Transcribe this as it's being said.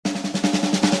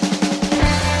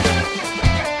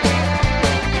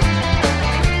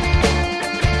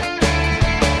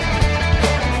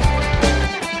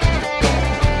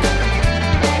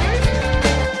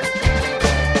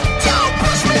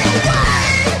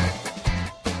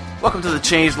Welcome to the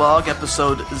Changelog,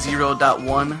 episode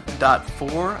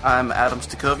 0.1.4. I'm Adam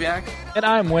Stakoviak. And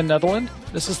I'm Wynn Netherland.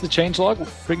 This is the Changelog,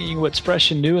 bringing you what's fresh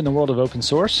and new in the world of open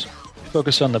source.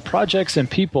 Focus on the projects and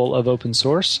people of open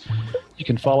source. You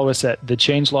can follow us at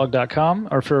thechangelog.com,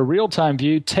 or for a real-time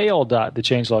view,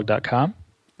 tail.thechangelog.com.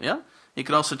 Yeah. You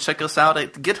can also check us out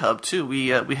at GitHub, too. We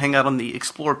hang out on the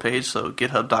Explore page, so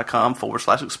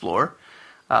github.com/explore.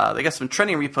 They got some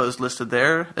trending repos listed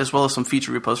there, as well as some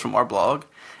feature repos from our blog,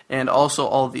 and also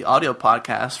all the audio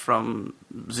podcasts from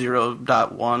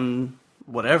 0.1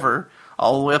 whatever,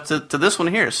 all the way up to this one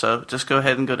here. So just go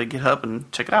ahead and go to GitHub and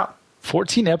check it out.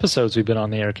 14 episodes we've been on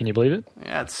the air. Can you believe it?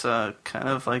 Yeah, it's kind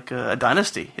of like a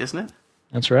dynasty, isn't it?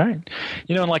 That's right.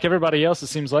 You know, and like everybody else, it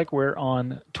seems like we're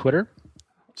on Twitter.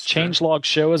 Changelog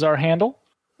Show is our handle.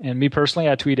 And me personally,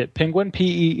 I tweet at Penguin,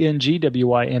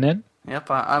 PENGWYNN.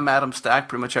 Yep, I'm Adam Stack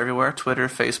pretty much everywhere. Twitter,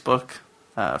 Facebook,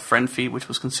 Friend Feed, which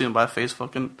was consumed by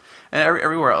Facebook, and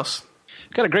everywhere else.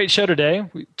 Got a great show today.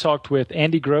 We talked with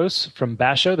Andy Gross from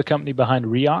Basho, the company behind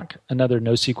Riak, another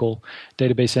NoSQL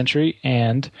database entry,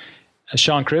 and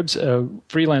Sean Cribbs, a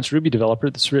freelance Ruby developer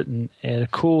that's written a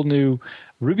cool new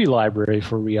Ruby library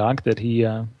for Riak that he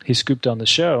scooped on the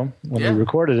show when we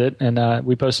recorded it, and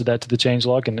we posted that to the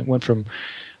Changelog, and it went from,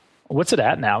 what's it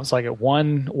at now? It's like at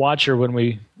one watcher when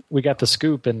we got the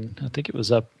scoop, and I think it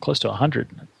was up close to 100.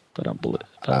 But I don't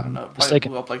know. Probably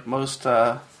blew up like most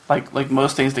like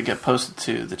most things that get posted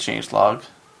to the Changelog.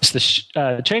 It's the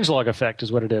Changelog effect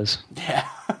is what it is. Yeah.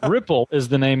 Ripple is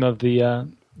the name of the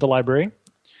library.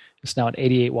 It's now at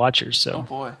 88 watchers, so oh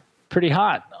boy, pretty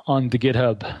hot on the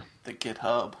GitHub. The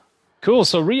GitHub. Cool.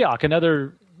 So Riak,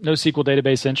 another NoSQL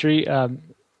database entry.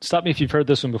 Stop me if you've heard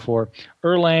this one before.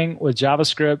 Erlang with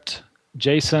JavaScript,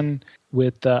 JSON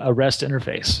with a REST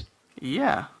interface.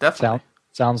 Yeah, definitely.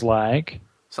 Sounds like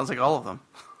all of them.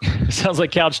 Sounds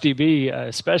like CouchDB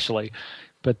especially,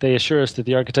 but they assure us that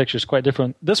the architecture is quite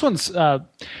different. This one's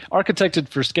architected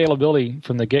for scalability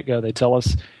from the get-go, they tell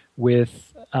us,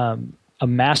 with a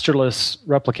masterless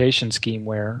replication scheme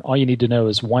where all you need to know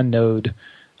is one node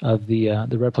of the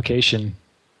replication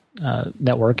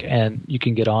network, and you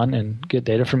can get on and get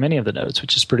data from any of the nodes,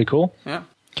 which is pretty cool. Yeah.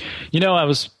 You know, I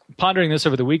was pondering this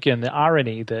over the weekend, the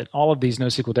irony that all of these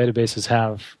NoSQL databases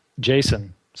have JSON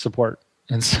support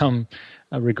in some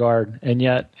regard, and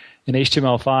yet in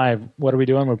HTML5, what are we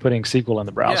doing? We're putting SQL in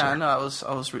the browser. Yeah, I know. Was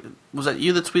that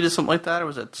you that tweeted something like that, or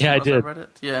was that I did. Reddit?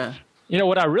 Yeah. You know,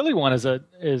 what I really want is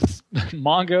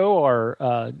Mongo or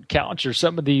Couch or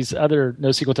some of these other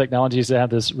NoSQL technologies that have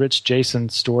this rich JSON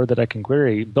store that I can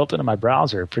query built into my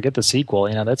browser. Forget the SQL.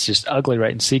 You know, that's just ugly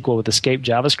writing SQL with escape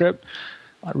JavaScript.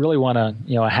 I really want a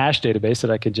hash database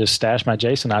that I could just stash my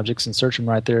JSON objects and search them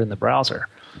right there in the browser.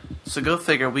 So go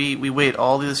figure. We wait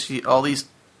all this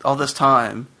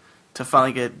time to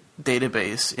finally get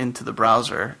database into the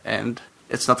browser, and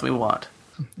it's nothing we want.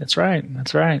 That's right.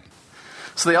 That's right.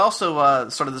 So they also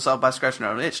started this off by scratching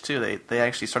their own itch, too. They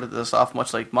actually started this off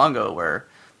much like Mongo, where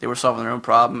they were solving their own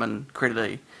problem and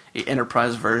created a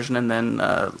enterprise version, and then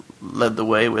led the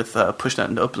way with pushing that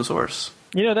into open source.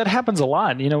 You know, that happens a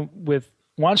lot. You know, with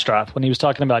Wanstrath, when he was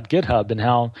talking about GitHub and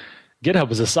how GitHub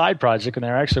was a side project and they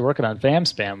were actually working on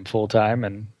FamSpam full-time,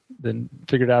 and then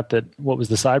figured out that what was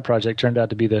the side project turned out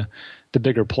to be the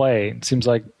bigger play. It seems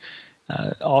like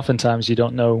oftentimes you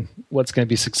don't know what's going to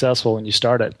be successful when you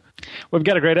start it. We've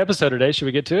got a great episode today. Should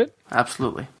we get to it?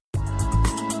 Absolutely.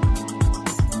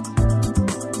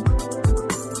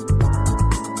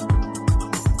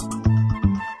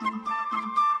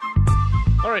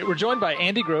 All right, we're joined by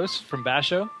Andy Gross from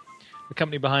Basho, the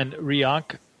company behind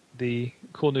Riak, the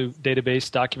cool new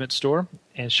database document store,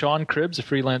 and Sean Cribbs, a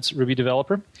freelance Ruby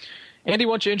developer. Andy,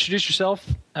 why don't you introduce yourself?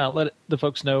 Let the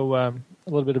folks know a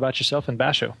little bit about yourself and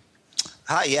Basho.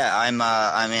 Hi, yeah, I'm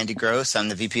Andy Gross. I'm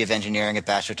the VP of Engineering at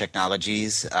Basho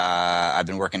Technologies. I've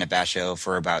been working at Basho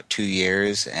for about 2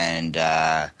 years, and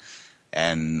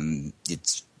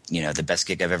it's the best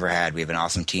gig I've ever had. We have an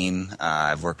awesome team.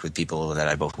 I've worked with people that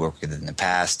I both worked with in the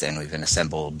past, and we've been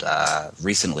assembled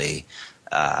recently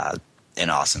an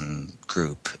awesome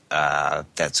group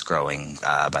that's growing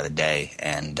by the day,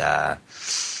 and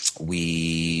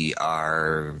we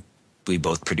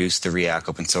both produce the Riak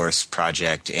open source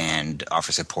project and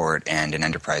offer support and an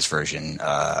enterprise version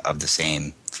of the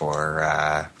same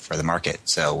for the market.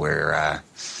 So we're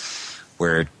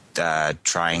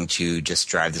trying to just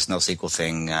drive this NoSQL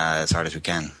thing as hard as we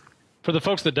can. For the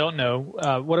folks that don't know,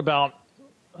 what about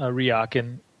Riak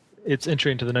and its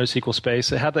entry into the NoSQL space?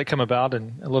 How'd that come about,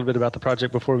 and a little bit about the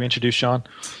project before we introduce Sean?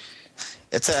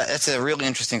 It's a really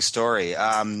interesting story.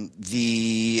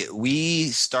 We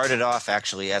started off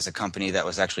actually as a company that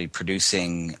was actually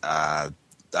producing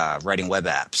writing web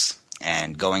apps,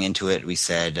 and going into it, we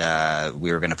said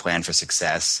we were going to plan for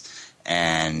success.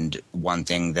 And one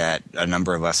thing that a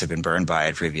number of us have been burned by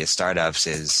at previous startups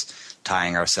is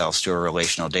tying ourselves to a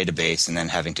relational database and then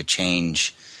having to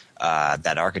change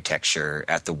that architecture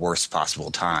at the worst possible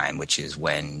time, which is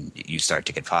when you start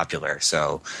to get popular.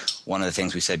 So one of the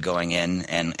things we said going in,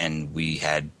 and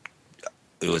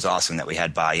it was awesome that we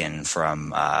had buy-in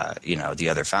from the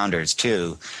other founders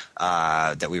too,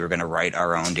 that we were going to write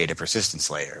our own data persistence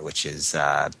layer, which is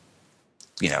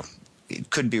it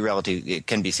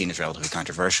can be seen as relatively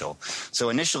controversial. So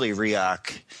initially,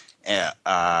 Riak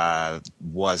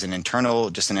was an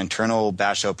internal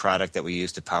Basho product that we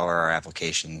used to power our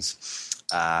applications,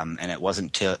 and it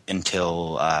wasn't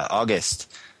until August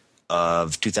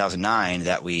of 2009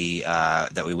 that we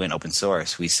went open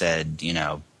source. We said,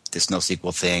 this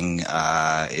NoSQL thing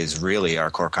is really our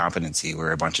core competency.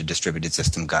 We're a bunch of distributed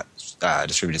systems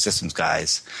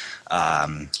guys.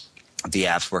 The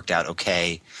apps worked out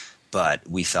okay, but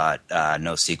we thought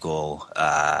NoSQL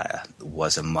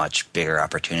was a much bigger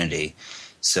opportunity.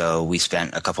 So we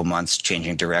spent a couple months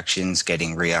changing directions,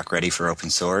 getting Riak ready for open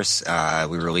source.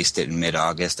 We released it in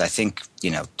mid-August. I think,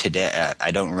 today,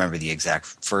 I don't remember the exact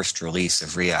first release of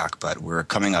Riak, but we're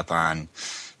coming up on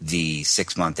the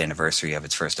 6-month anniversary of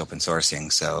its first open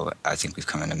sourcing. So I think we've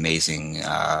come amazingly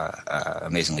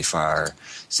far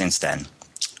since then.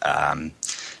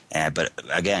 But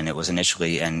again, it was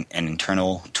initially an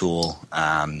internal tool,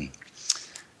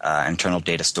 internal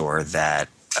data store that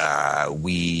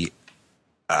we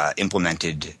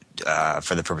implemented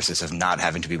for the purposes of not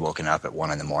having to be woken up at 1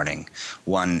 a.m.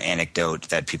 One anecdote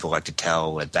that people like to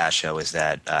tell at Basho is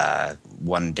that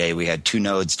one day we had 2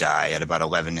 nodes die at about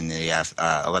 11 in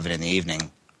the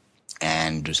evening,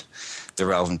 and the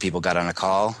relevant people got on a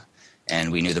call,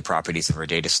 and we knew the properties of our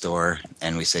data store,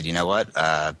 and we said, you know what,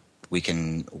 we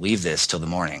can leave this till the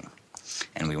morning,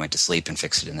 and we went to sleep and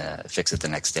fix it the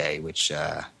next day, which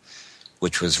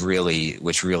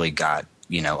really got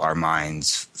our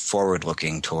minds forward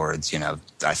looking towards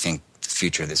I think the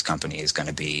future of this company is going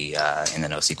to be in the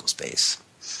NoSQL space.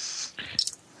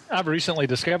 I've recently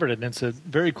discovered it, and it's a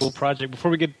very cool project. Before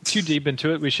we get too deep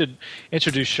into it, we should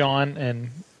introduce Sean. And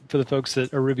for the folks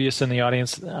that are Rubyists in the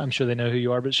audience, I'm sure they know who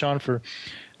you are. But Sean, for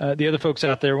the other folks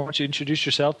out there, why don't you introduce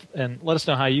yourself and let us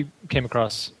know how you came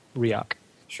across Riak?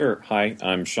 Sure. Hi,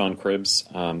 I'm Sean Cribbs.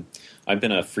 I've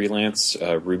been a freelance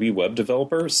Ruby web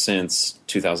developer since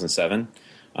 2007.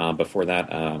 Before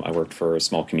that, I worked for a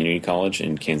small community college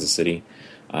in Kansas City,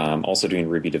 also doing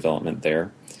Ruby development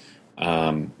there.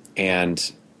 And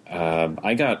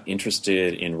I got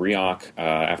interested in Riak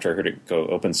after I heard it go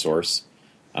open source.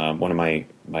 One of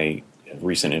my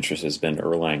recent interests has been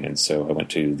Erlang, and so I went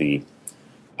to the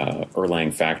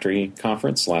Erlang Factory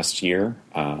conference last year.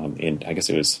 I guess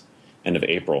it was end of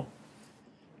April,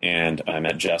 and I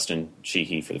met Justin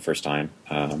Sheehy for the first time.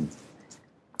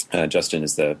 Justin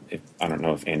is I don't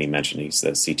know if Andy mentioned, he's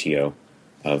the CTO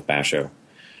of Basho.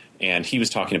 And he was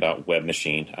talking about Web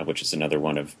Machine, which is another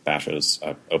one of Basho's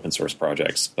open source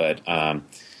projects. But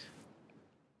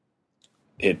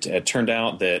it turned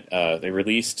out that they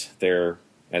released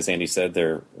as Andy said,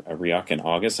 their Riak in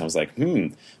August. I was like,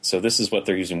 so this is what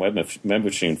they're using Web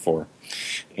Machine for.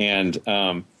 And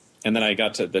then I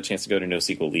got the chance to go to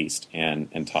NoSQL East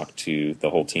and talk to the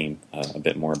whole team a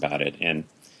bit more about it. And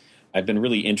I've been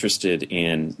really interested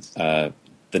in the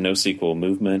NoSQL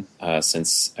movement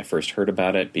since I first heard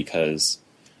about it, because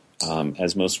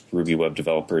as most Ruby web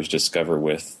developers discover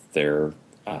with their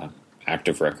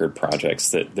active record projects,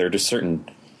 that there are just certain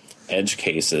edge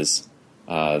cases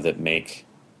that make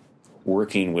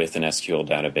working with an SQL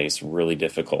database really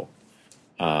difficult.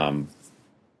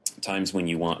 Times when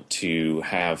you want to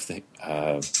have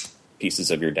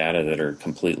pieces of your data that are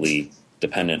completely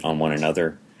dependent on one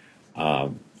another,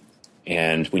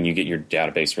 and when you get your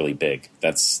database really big.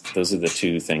 Those are the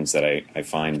two things that I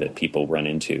find that people run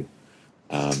into.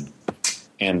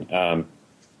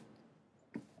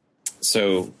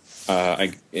 So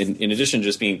in addition to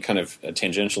just being kind of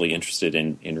tangentially interested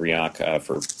in Riak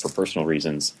for personal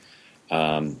reasons,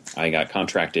 I got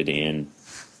contracted in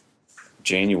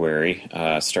January,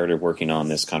 started working on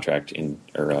this contract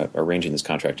arranging this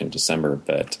contract in December,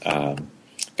 but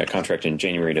got contracted in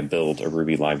January to build a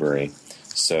Ruby library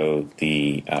so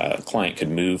the client could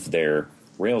move their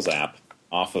Rails app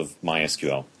off of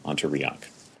MySQL onto Riak.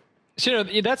 So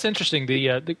that's interesting.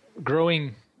 The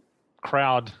growing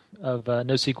crowd of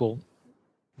NoSQL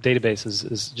database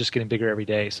is just getting bigger every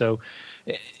day. So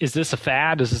is this a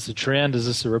fad? Is this a trend? Is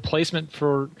this a replacement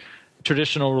for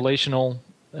traditional relational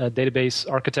database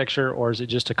architecture, or is it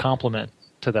just a complement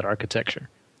to that architecture?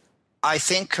 I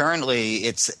think currently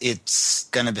it's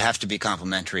going to have to be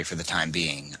complementary for the time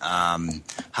being.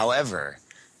 However,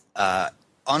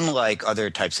 unlike other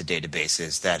types of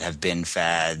databases that have been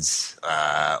fads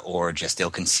or just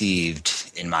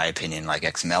ill-conceived, in my opinion, like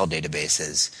XML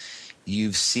databases,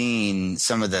 you've seen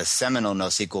some of the seminal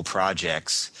NoSQL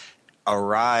projects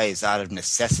arise out of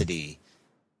necessity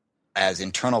as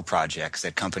internal projects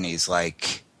at companies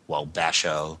like,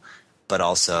 Basho, but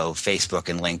also Facebook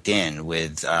and LinkedIn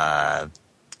with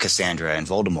Cassandra and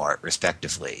Voldemort,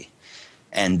 respectively.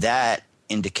 And that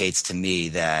indicates to me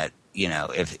that,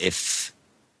 if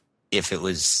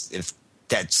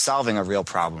that's solving a real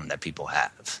problem that people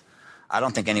have. I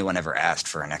don't think anyone ever asked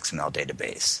for an XML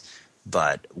database.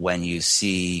 But when you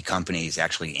see companies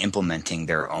actually implementing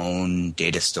their own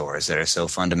data stores that are so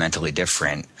fundamentally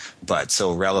different, but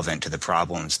so relevant to the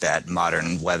problems that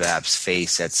modern web apps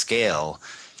face at scale,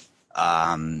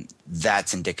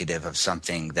 that's indicative of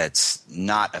something that's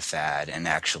not a fad and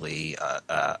actually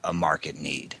a market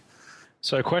need.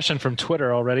 So a question from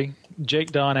Twitter already.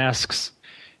 Jake Don asks,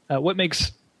 what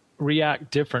makes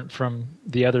Riak different from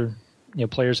the other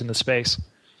players in the space?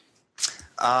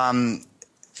 I'll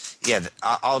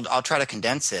try to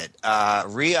condense it.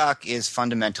 Riak is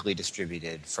fundamentally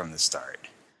distributed from the start.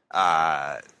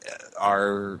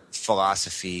 Our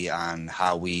philosophy on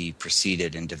how we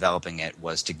proceeded in developing it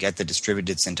was to get the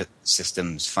distributed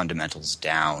systems fundamentals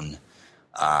down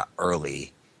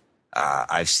early.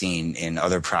 I've seen in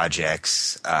other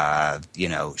projects,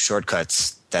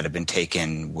 shortcuts that have been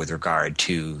taken with regard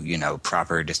to,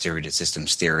 proper distributed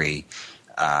systems theory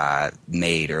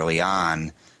made early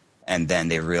on, and then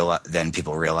then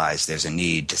people realize there's a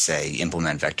need to, say,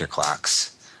 implement vector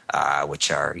clocks,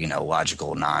 which are,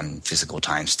 logical, non-physical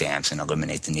timestamps, and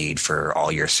eliminate the need for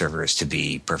all your servers to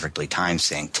be perfectly time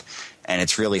synced. And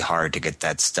it's really hard to get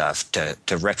that stuff to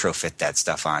retrofit that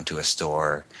stuff onto a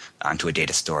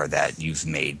data store that you've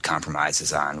made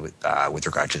compromises on with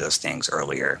regard to those things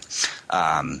earlier.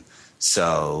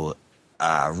 So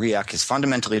Riak is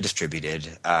fundamentally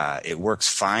distributed. It works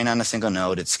fine on a single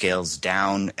node. It scales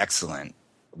down excellently.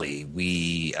 When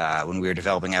we were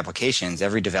developing applications,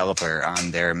 every developer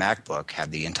on their MacBook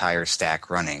had the entire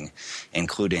stack running,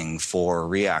 including 4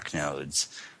 Riak nodes.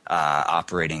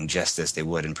 Operating just as they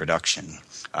would in production.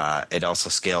 It also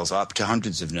scales up to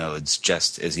hundreds of nodes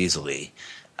just as easily.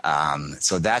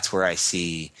 So that's where I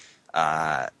see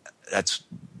that's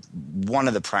one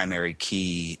of the primary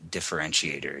key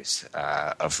differentiators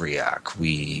of Riak.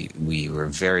 We were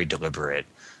very deliberate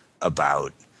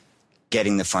about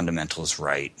getting the fundamentals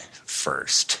right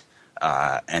first,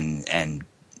 and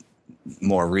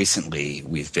more recently,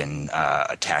 we've been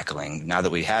tackling. Now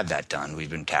that we have that done,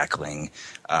 we've been tackling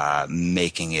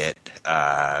making it,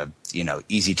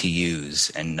 easy to use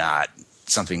and not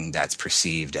something that's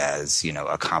perceived as,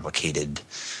 a complicated,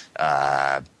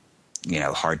 hard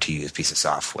to use piece of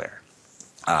software.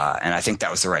 And I think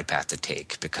that was the right path to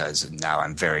take, because now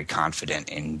I'm very confident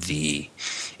in the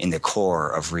core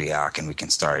of Riak, and we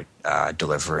can start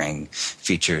delivering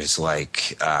features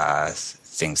like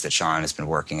things that Sean has been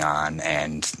working on,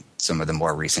 and some of the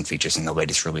more recent features in the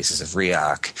latest releases of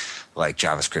Riak, like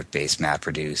JavaScript-based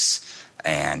MapReduce,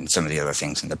 and some of the other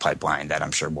things in the pipeline that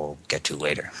I'm sure we'll get to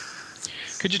later.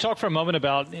 Could you talk for a moment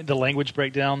about the language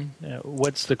breakdown?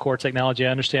 What's the core technology?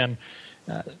 I understand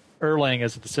Erlang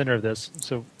is at the center of this.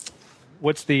 So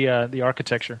what's the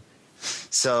architecture?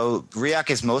 So Riak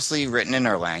is mostly written in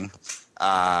Erlang.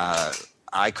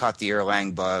 I caught the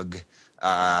Erlang bug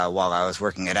while I was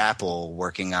working at Apple,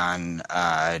 working on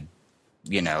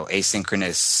asynchronous,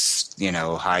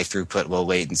 high throughput, low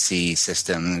latency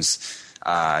systems,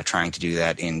 trying to do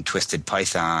that in twisted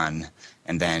Python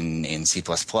and then in C++,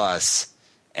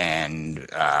 and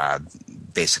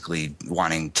basically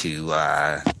wanting to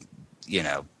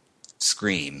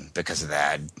scream because of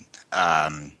that.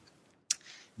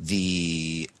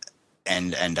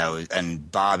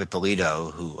 And Bob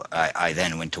Ippolito, who I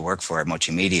then went to work for at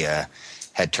Mochi Media,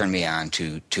 had turned me on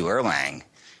to Erlang,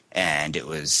 and it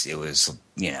was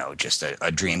just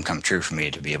a dream come true for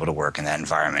me to be able to work in that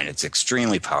environment. It's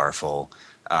extremely powerful,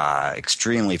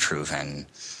 extremely proven,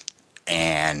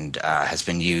 and has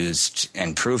been used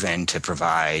and proven to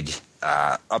provide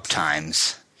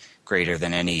uptimes greater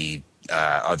than any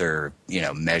other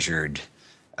measured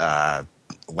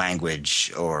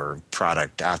language or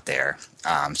product out there.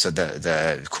 So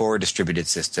the core distributed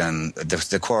system,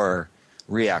 the core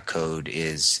Riak code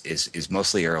is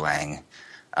mostly Erlang.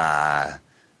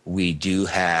 we do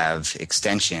have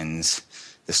extensions.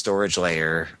 The storage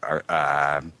layer,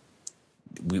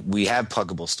 we have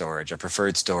pluggable storage. Our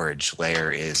preferred storage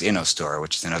layer is InnoStore,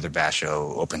 which is another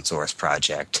Basho open source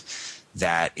project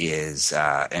that is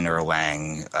an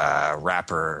Erlang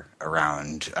wrapper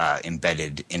around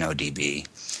embedded InnoDB.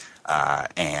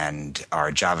 And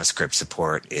our JavaScript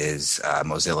support is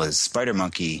Mozilla's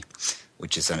SpiderMonkey,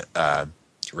 which is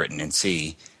written in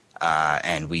C.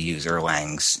 And we use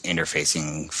Erlang's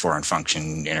interfacing foreign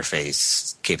function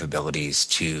interface capabilities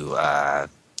to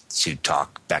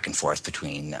talk back and forth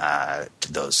between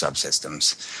those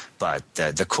subsystems. But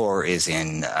the core is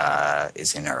in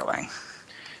Erlang.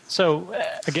 So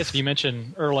I guess if you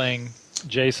mention Erlang,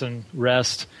 JSON,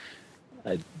 REST,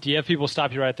 do you have people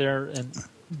stop you right there? And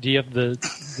do you have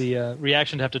the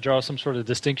reaction to have to draw some sort of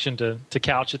distinction to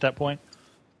Couch at that point?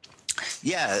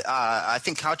 Yeah, I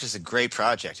think Couch is a great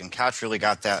project, and Couch really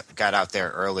got out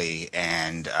there early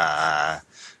and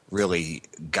really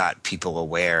got people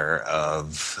aware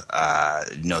of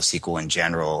NoSQL in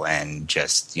general, and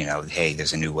just, hey,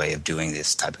 there's a new way of doing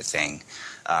this type of thing.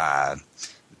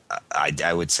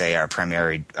 I would say our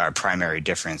primary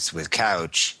difference with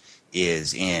Couch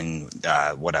is in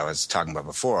what I was talking about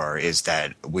before, is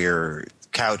that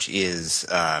Couch is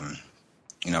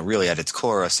really at its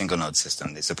core a single node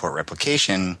system. They support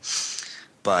replication,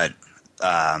 but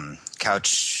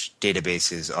Couch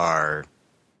databases are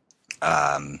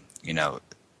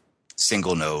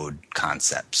single node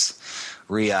concepts.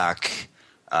 Riak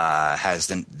has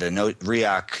the node.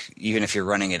 Riak, even if you're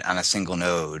running it on a single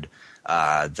node,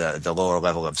 the lower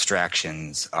level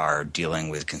abstractions are dealing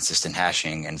with consistent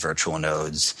hashing and virtual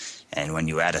nodes. And when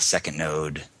you add a second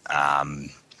node,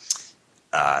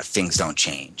 things don't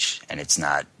change, and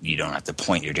you don't have to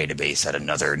point your database at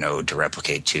another node to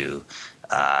replicate to.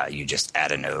 You just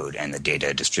add a node, and the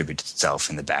data distributes itself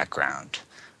in the background.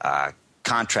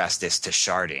 Contrast this to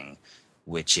sharding,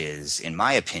 which is, in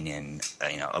my opinion,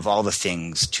 of all the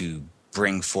things to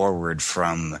bring forward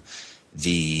from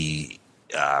the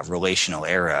relational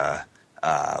era,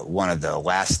 one of the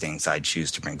last things I'd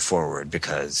choose to bring forward,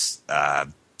 because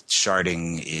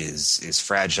sharding is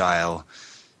fragile.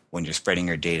 When you're spreading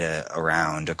your data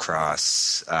around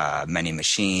across many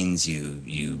machines,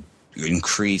 you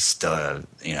increase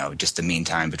just the mean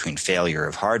time between failure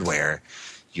of hardware.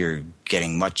 You're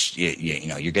getting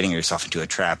you're getting yourself into a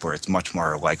trap where it's much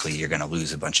more likely you're going to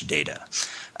lose a bunch of data.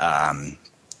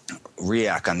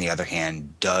 Riak, on the other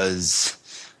hand,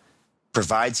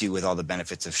 provides you with all the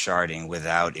benefits of sharding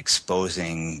without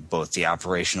exposing both the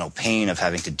operational pain of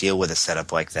having to deal with a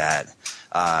setup like that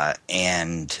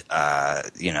and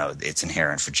its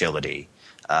inherent fragility.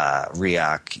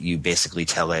 Riak, you basically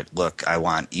tell it, look, I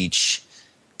want each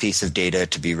piece of data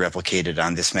to be replicated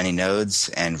on this many nodes,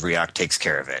 and Riak takes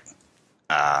care of it.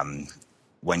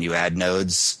 When you add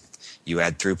nodes, you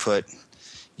add throughput,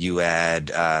 you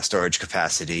add storage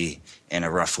capacity in a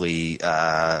roughly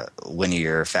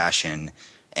linear fashion,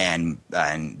 and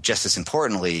just as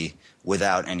importantly,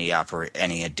 without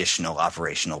any additional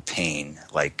operational pain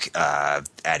like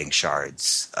adding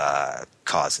shards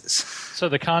causes. So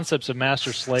the concepts of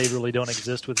master-slave really don't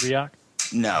exist with Riak?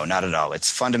 No, not at all. It's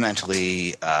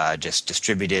fundamentally just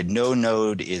distributed. No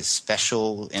node is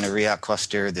special in a Riak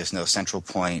cluster. There's no central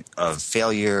point of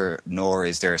failure, nor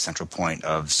is there a central point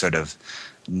of sort of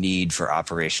need for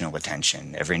operational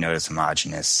attention. Every node is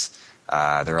homogeneous.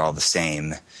 They're all the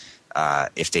same.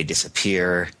 If they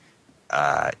disappear,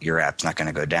 your app's not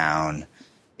going to go down.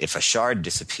 If a shard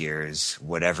disappears,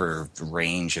 whatever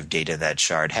range of data that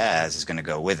shard has is going to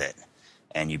go with it,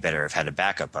 and you better have had a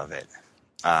backup of it.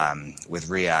 With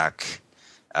Riak,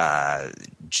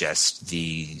 just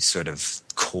the sort of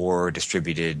core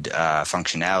distributed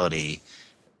functionality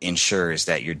ensures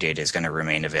that your data is going to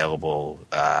remain available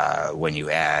when you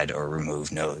add or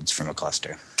remove nodes from a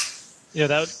cluster. Yeah,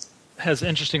 that has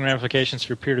interesting ramifications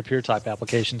for peer-to-peer type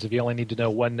applications. If you only need to know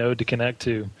one node to connect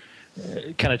to,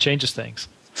 it kind of changes things.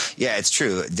 Yeah, it's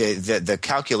true. The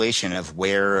calculation of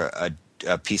where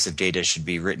a piece of data should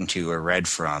be written to or read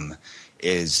from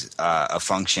is a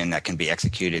function that can be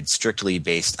executed strictly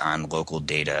based on local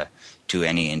data to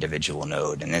any individual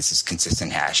node. And this is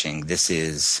consistent hashing. This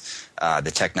is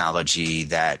the technology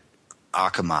that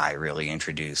Akamai really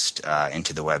introduced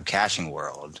into the web caching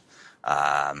world.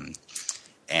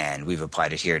 And we've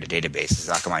applied it here to databases.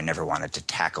 Akamai never wanted to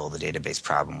tackle the database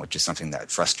problem, which is something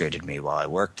that frustrated me while I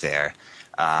worked there.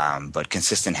 But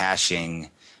consistent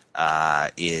hashing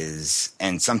is,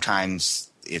 and sometimes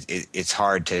it's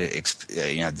hard to,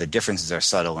 the differences are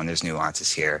subtle and there's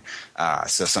nuances here.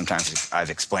 So sometimes I've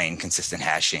explained consistent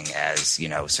hashing as,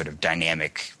 sort of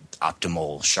dynamic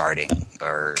optimal sharding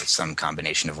or some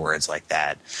combination of words like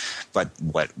that. But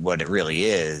what it really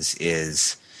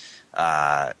is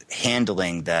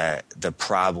handling the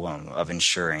problem of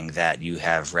ensuring that you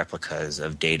have replicas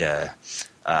of data,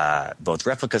 both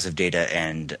replicas of data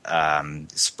and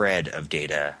spread of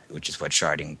data, which is what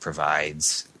sharding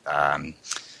provides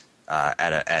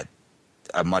at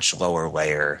a much lower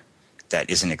layer that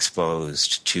isn't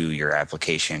exposed to your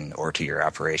application or to your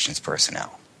operations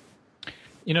personnel.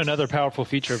 Another powerful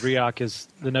feature of Riak is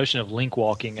the notion of link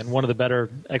walking, and one of the better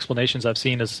explanations I've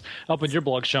seen is up on your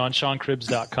blog, Sean,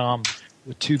 SeanCribbs.com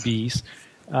with 2 B's.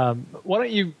 Why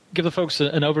don't you give the folks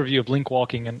an overview of link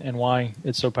walking and why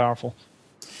it's so powerful?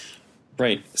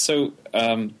 Right. So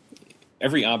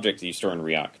every object that you store in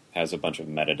Riak has a bunch of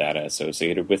metadata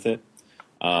associated with it.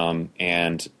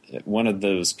 And one of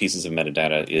those pieces of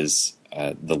metadata is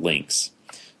the links.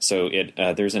 So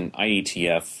there's an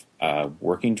IETF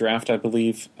working draft, I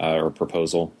believe, or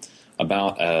proposal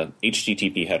about a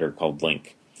HTTP header called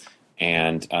link.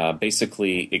 And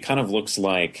basically, it kind of looks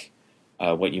like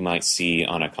what you might see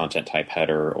on a content type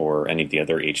header or any of the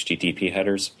other HTTP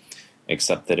headers,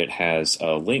 except that it has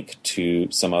a link to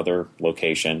some other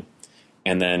location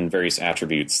and then various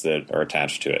attributes that are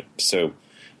attached to it. So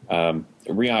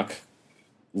Riak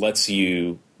lets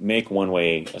you make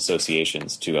one-way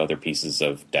associations to other pieces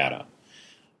of data.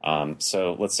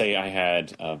 So let's say I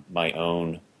had my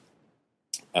own,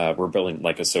 we're building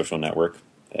like a social network,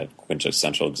 a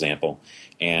quintessential example,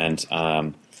 and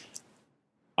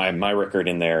my record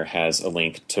in there has a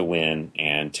link to Wynn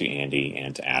and to Andy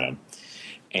and to Adam.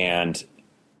 And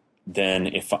then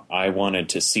if I wanted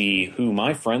to see who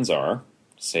my friends are,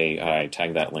 say I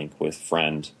tag that link with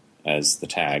friend as the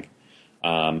tag,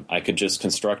 I could just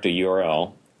construct a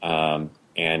URL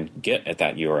and get at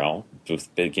that URL,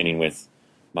 beginning with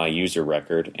my user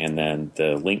record and then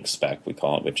the link spec, we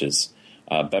call it, which is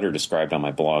better described on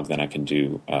my blog than I can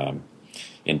do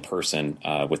in person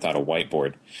without a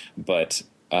whiteboard. But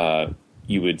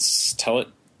you would tell it,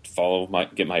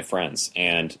 get my friends,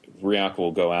 and Riak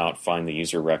will go out, find the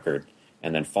user record,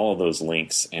 and then follow those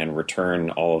links and return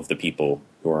all of the people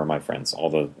who are my friends, all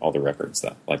the records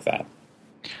like that.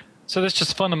 So that's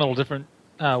just a fundamental different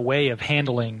way of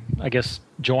handling, I guess,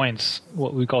 joins,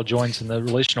 what we call joins in the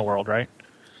relational world, right?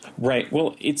 Right.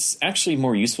 Well, it's actually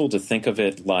more useful to think of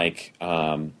it like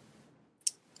a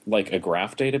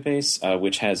graph database,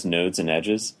 which has nodes and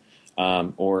edges.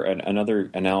 Or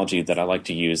another analogy that I like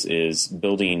to use is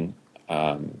building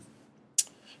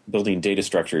data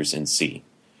structures in C.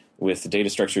 With data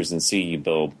structures in C, you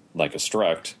build like a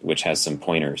struct, which has some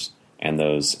pointers, and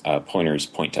those pointers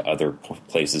point to other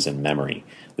places in memory.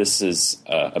 This is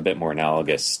a bit more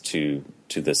analogous to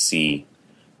the C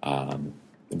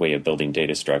way of building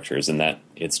data structures, in that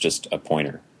it's just a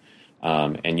pointer.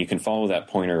 And you can follow that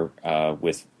pointer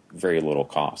with very little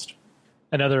cost.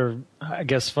 Another, I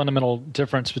guess, fundamental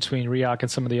difference between Riak and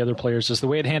some of the other players is the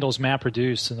way it handles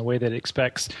MapReduce and the way that it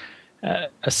expects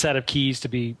a set of keys to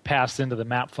be passed into the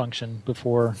map function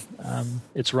before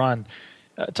it's run.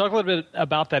 Talk a little bit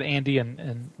about that, Andy,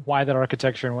 and why that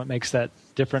architecture and what makes that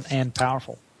different and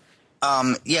powerful.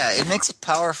 Yeah, it makes it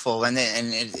powerful, and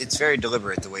it's very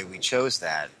deliberate the way we chose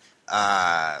that.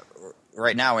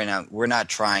 Right now, we're not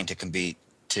trying to compete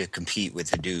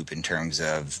with Hadoop in terms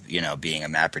of being a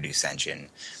MapReduce engine.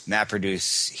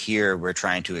 MapReduce here we're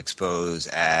trying to expose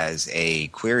as a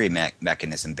query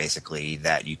mechanism, basically,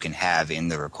 that you can have in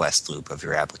the request loop of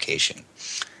your application.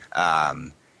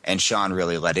 And Sean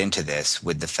really led into this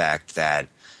with the fact that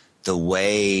the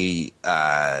way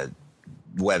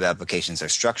web applications are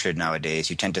structured nowadays,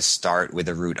 you tend to start with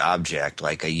a root object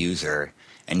like a user,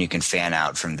 and you can fan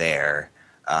out from there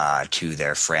to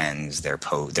their friends, their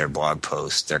blog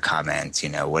posts, their comments,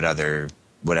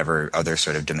 whatever other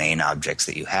sort of domain objects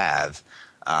that you have.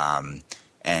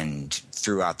 And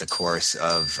throughout the course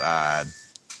of a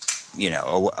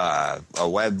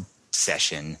web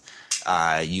session,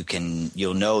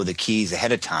 you'll know the keys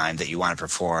ahead of time that you want to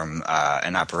perform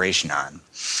an operation on.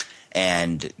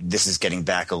 And this is getting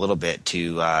back a little bit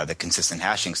to the consistent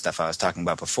hashing stuff I was talking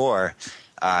about before.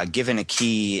 Given a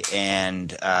key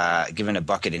and given a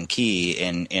bucket and key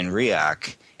in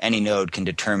Riak, any node can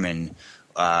determine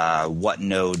what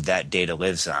node that data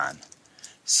lives on.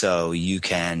 So we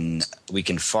can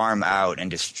farm out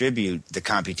and distribute the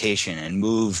computation and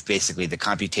move basically the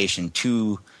computation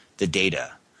to the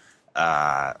data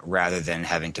rather than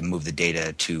having to move the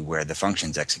data to where the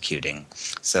function's executing.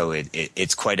 So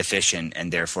it's quite efficient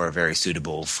and therefore very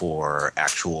suitable for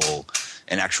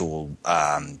an actual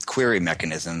query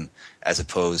mechanism, as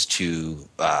opposed to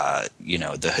the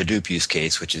Hadoop use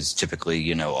case, which is typically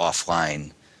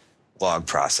offline log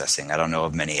processing. I don't know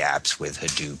of many apps with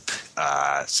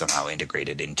Hadoop somehow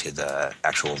integrated into the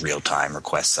actual real-time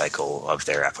request cycle of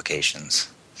their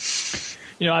applications.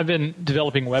 I've been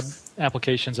developing web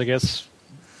applications, I guess,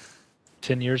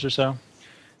 10 years or so,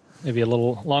 maybe a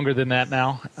little longer than that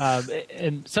now.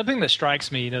 And something that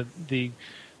strikes me, the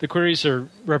queries are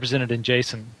represented in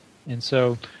JSON. And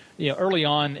so, early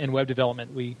on in web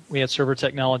development, we had server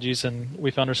technologies, and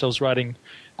we found ourselves writing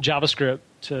JavaScript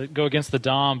to go against the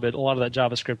DOM, but a lot of that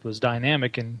JavaScript was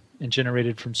dynamic and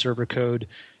generated from server code.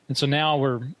 And so now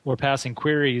we're passing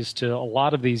queries to a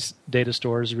lot of these data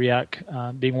stores,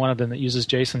 Riak being one of them that uses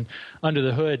JSON under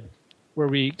the hood, where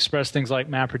we express things like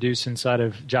MapReduce inside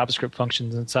of JavaScript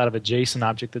functions inside of a JSON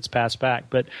object that's passed back.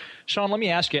 But Sean, let me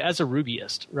ask you, as a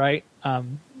Rubyist, right?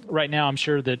 Right now, I'm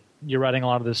sure that you're writing a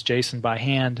lot of this JSON by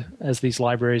hand as these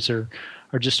libraries are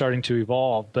just starting to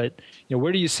evolve. But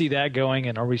where do you see that going?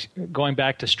 And are we going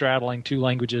back to straddling two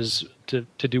languages to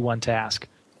do one task?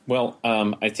 Well,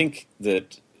 I think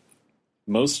that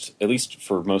at least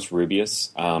for most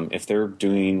Rubyists, if they're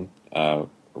doing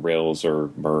Rails or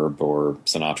Merb or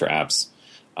Sinatra apps,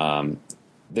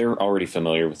 they're already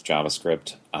familiar with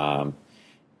JavaScript.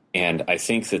 And I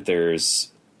think that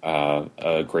there's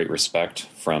a great respect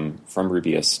from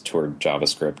Rubyists toward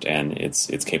JavaScript and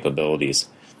its capabilities.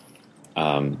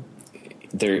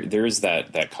 There is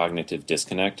that cognitive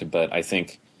disconnect, but I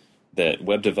think that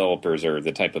web developers are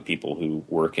the type of people who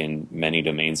work in many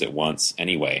domains at once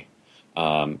anyway.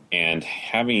 And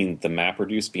having the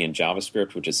MapReduce be in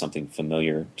JavaScript, which is something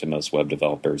familiar to most web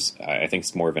developers, I think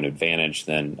it's more of an advantage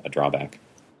than a drawback.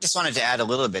 Just wanted to add a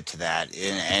little bit to that,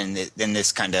 and then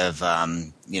this kind of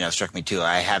struck me too.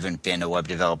 I haven't been a web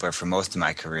developer for most of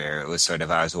my career. It was sort of,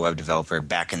 I was a web developer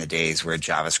back in the days where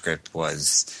JavaScript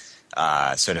was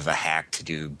sort of a hack to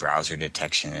do browser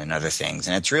detection and other things,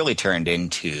 and it's really turned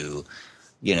into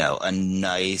a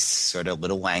nice sort of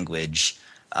little language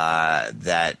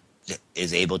that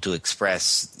is able to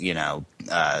express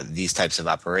these types of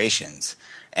operations,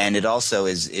 and it also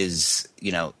is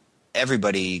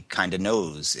everybody kind of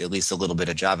knows at least a little bit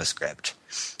of JavaScript.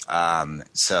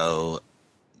 So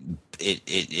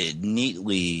it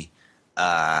neatly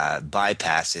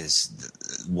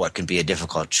bypasses what can be a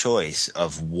difficult choice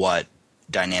of what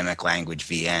dynamic language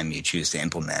VM you choose to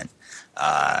implement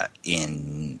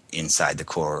inside the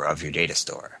core of your data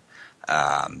store.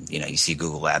 You see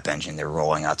Google App Engine, they're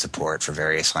rolling out support for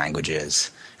various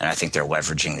languages, and I think they're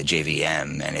leveraging the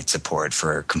JVM and its support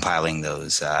for compiling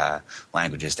those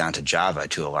languages down to Java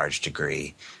to a large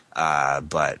degree.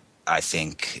 But I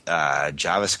think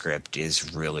JavaScript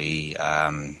is really,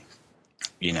 a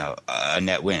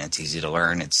net win. It's easy to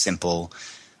learn. It's simple.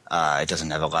 It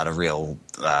doesn't have a lot of real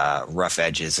rough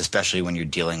edges, especially when you're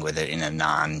dealing with it in a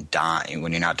non-DOM,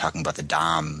 when you're not talking about the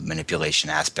DOM manipulation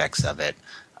aspects of it.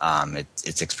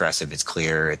 It's expressive, it's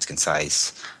clear, it's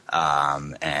concise,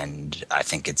 and I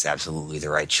think it's absolutely the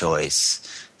right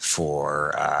choice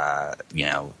for the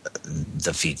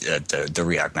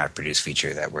Riak MapReduce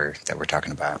feature that we're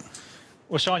talking about.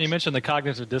 Well, Sean, you mentioned the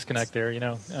cognitive disconnect there.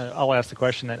 I'll ask the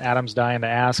question that Adam's dying to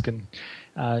ask, and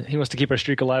he wants to keep our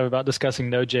streak alive about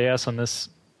discussing Node.js on this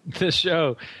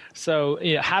show. So,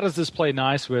 how does this play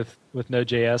nice with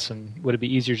Node.js, and would it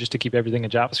be easier just to keep everything in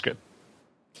JavaScript?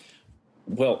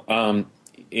 Well,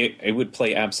 it would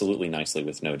play absolutely nicely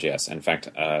with Node.js. In fact,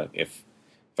 if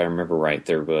I remember right,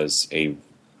 there was a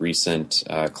recent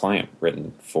client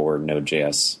written for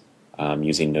Node.js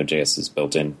using Node.js's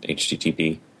built-in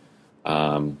HTTP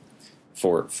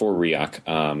for Riak,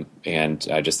 and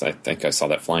I think I saw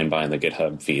that flying by in the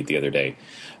GitHub feed the other day.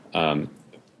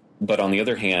 But on the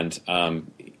other hand,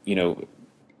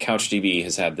 CouchDB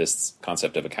has had this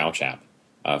concept of a couch app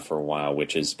for a while,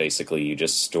 which is basically you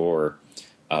just store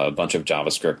a bunch of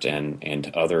JavaScript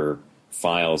and other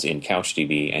files in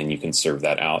CouchDB, and you can serve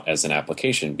that out as an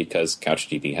application because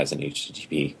CouchDB has an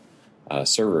HTTP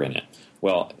server in it.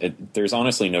 Well, there's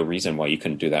honestly no reason why you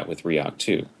couldn't do that with Riak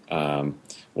too.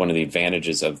 One of the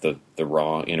advantages of the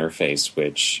raw interface,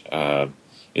 which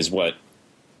is what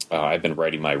I've been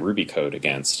writing my Ruby code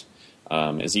against,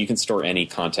 is you can store any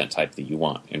content type that you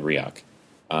want in Riak.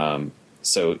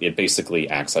 So it basically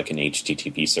acts like an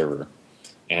HTTP server.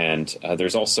 And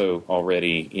there's also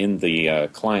already in the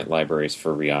client libraries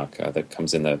for Riak that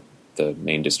comes in the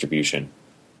main distribution,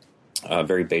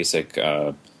 very basic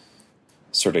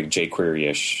sort of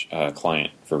jQuery-ish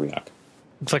client for Riak.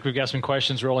 Looks like we've got some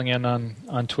questions rolling in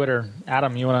on Twitter.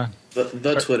 Adam, you want to...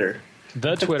 The Twitter.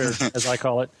 The Twitter, as I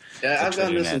call it. Yeah, I've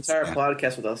done this entire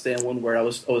podcast without saying one word. I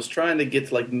was trying to get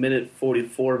to like minute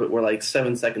 44, but we're like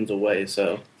 7 seconds away,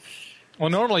 so... Well,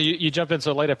 normally you jump in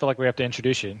so late, I feel like we have to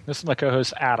introduce you. This is my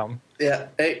co-host, Adam. Yeah.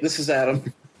 Hey, this is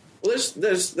Adam. Well,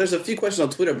 there's a few questions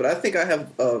on Twitter, but I think I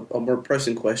have a more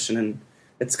pressing question, and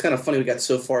it's kind of funny we got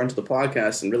so far into the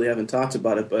podcast and really haven't talked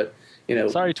about it. But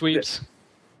sorry, tweeps.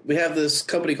 We have this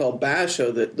company called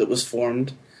Basho that was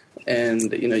formed,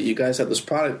 and you guys have this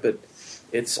product, but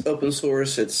it's open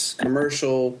source, it's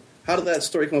commercial. How did that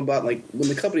story come about? Like when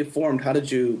the company formed, how did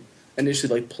you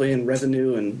initially play in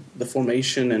revenue and the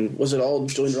formation, and was it all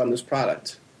joined around this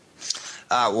product?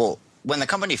 Well, when the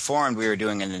company formed, we were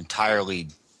doing an entirely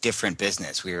different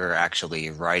business. We were actually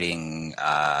writing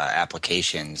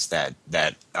applications that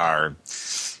are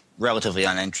relatively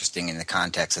uninteresting in the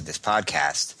context of this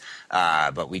podcast.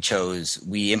 But we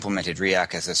implemented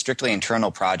Riak as a strictly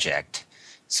internal project,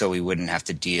 so we wouldn't have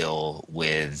to deal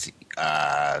with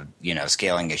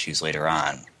scaling issues later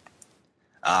on.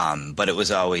 But it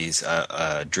was always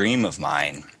a dream of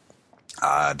mine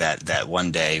that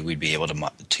one day we'd be able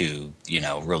to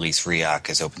release Riak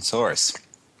as open source.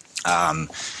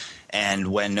 And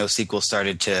when NoSQL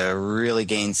started to really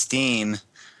gain steam,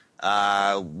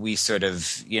 we sort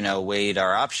of weighed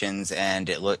our options, and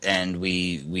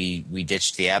we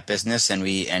ditched the app business, and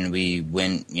we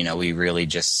went we really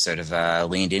just sort of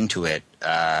leaned into it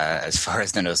as far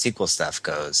as the NoSQL stuff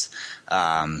goes.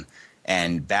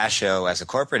 And Basho as a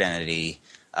corporate entity,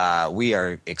 we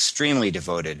are extremely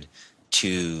devoted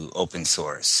to open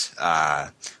source.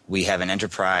 We have an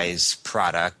enterprise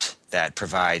product that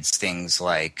provides things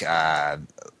like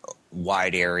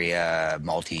wide area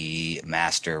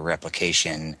multi-master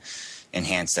replication,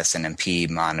 enhanced SNMP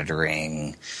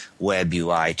monitoring, web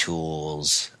UI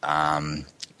tools,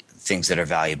 things that are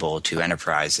valuable to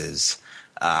enterprises.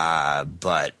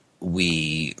 But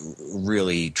we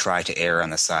really try to err on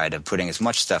the side of putting as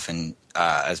much stuff in,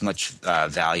 as much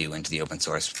value into the open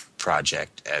source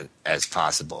project as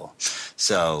possible.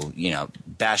 So,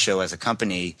 Basho as a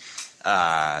company,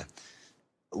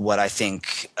 what I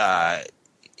think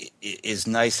is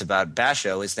nice about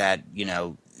Basho is that,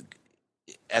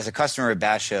 as a customer of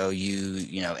Basho,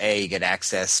 you get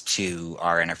access to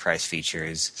our enterprise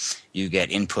features. You get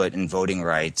input and voting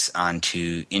rights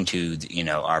into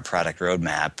our product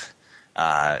roadmap.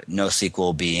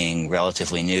 NoSQL being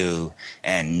relatively new,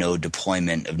 and no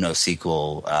deployment of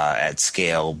NoSQL at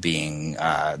scale being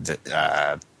the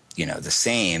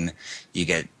same. You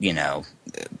get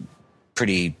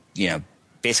pretty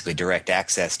basically direct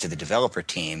access to the developer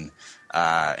team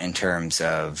in terms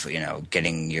of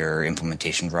getting your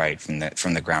implementation right from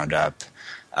the ground up.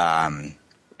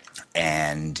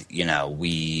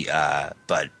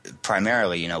 But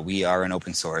primarily, we are an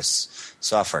open source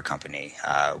software company.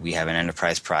 We have an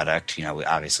enterprise product. We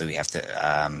have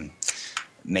to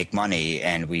make money,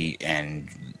 and we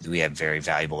have very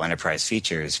valuable enterprise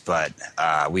features. But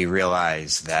we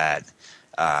realize that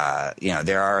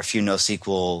there are a few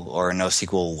NoSQL or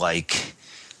NoSQL-like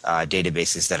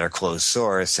databases that are closed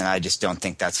source, and I just don't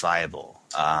think that's viable.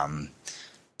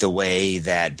 The way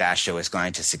that Basho is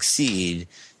going to succeed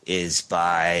is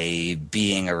by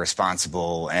being a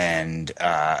responsible and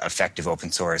effective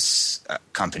open source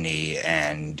company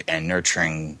and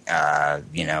nurturing a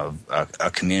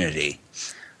community.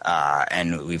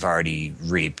 And we've already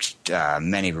reaped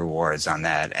many rewards on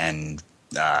that, and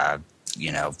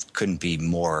couldn't be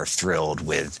more thrilled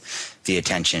with the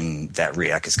attention that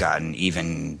Riak has gotten,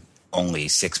 even only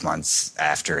 6 months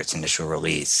after its initial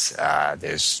release.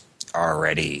 There's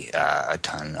already a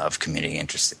ton of community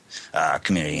interest. We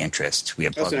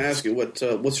have. I was going to ask you,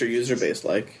 what's your user base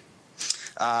like?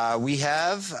 We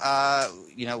have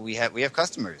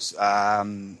customers.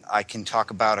 I can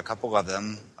talk about a couple of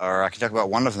them, or I can talk about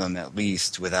one of them at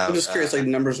least. Without. I'm just curious,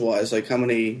 numbers wise, how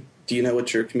many? Do you know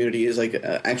what your community is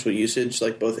actual usage,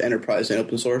 both enterprise and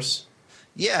open source?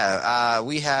 Yeah,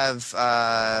 we have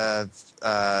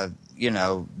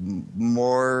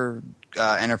more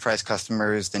enterprise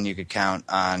customers than you could count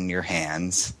on your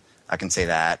hands. I can say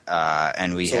that,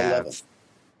 and we have 11.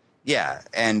 Yeah,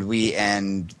 and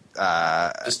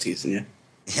just teasing you.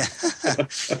 Yeah,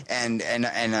 and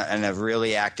a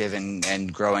really active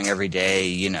and growing every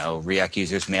day, Riak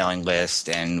users mailing list,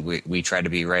 and we try to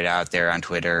be right out there on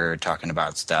Twitter talking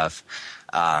about stuff.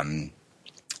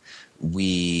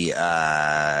 We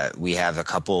have a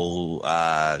couple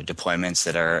deployments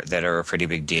that are a pretty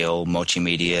big deal. Mochi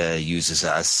Media uses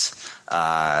us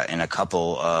in a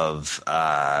couple of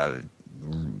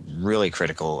really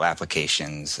critical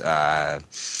applications.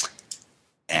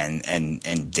 And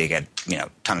they get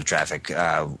ton of traffic.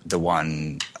 The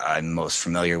one I'm most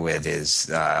familiar with is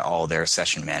all their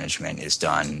session management is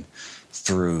done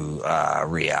through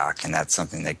Riak, and that's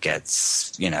something that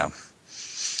gets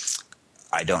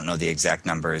I don't know the exact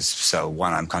numbers, so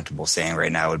one I'm comfortable saying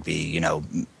right now would be,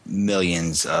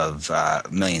 millions of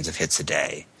hits a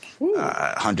day,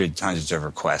 hundreds of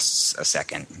requests a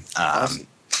second. Awesome.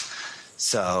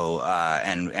 So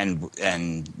and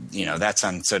that's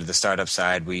on sort of the startup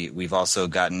side. We've also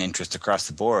gotten interest across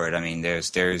the board. I mean,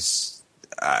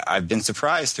 I've been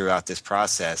surprised throughout this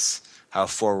process how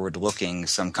forward-looking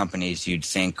some companies you'd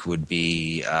think would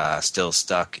be still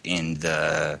stuck in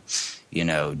the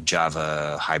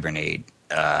Java, Hibernate,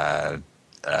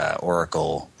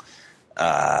 Oracle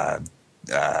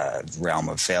realm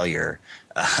of failure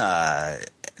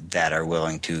that are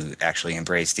willing to actually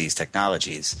embrace these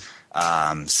technologies.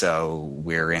 So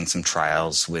we're in some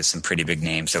trials with some pretty big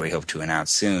names that we hope to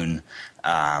announce soon.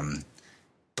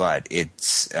 But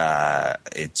it's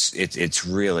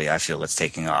really, I feel it's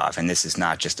taking off. And this is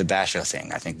not just a Basho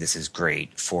thing. I think this is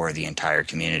great for the entire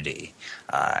community.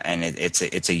 And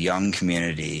it's a young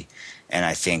community. And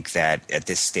I think that at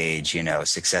this stage,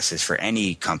 successes for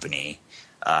any company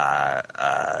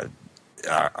are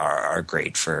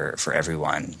great for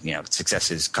everyone.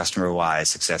 Successes customer-wise,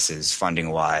 successes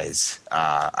funding-wise.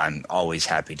 I'm always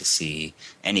happy to see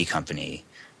any company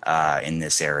in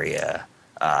this area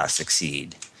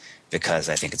succeed, because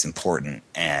I think it's important,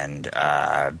 and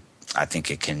I think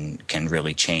it can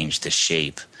really change the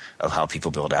shape of how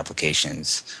people build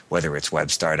applications, whether it's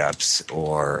web startups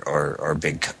or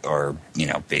big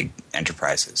big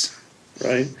enterprises.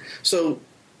 Right. So,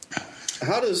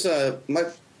 how does my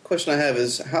question I have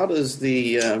is, how does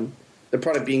the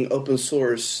product being open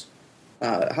source,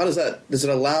 does it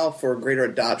allow for greater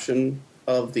adoption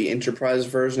of the enterprise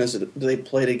version? Do they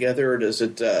play together, or does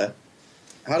it?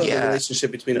 How does the relationship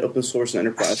between open source and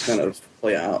enterprise kind of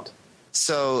play out?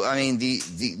 So, I mean,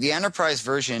 the enterprise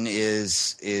version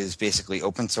is basically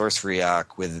open source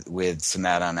Riak with some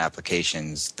add-on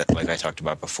applications that, like I talked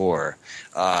about before.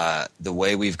 The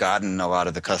way we've gotten a lot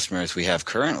of the customers we have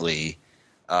currently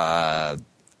are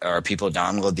people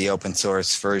download the open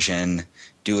source version,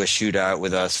 do a shootout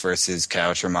with us versus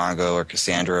Couch or Mongo or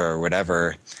Cassandra or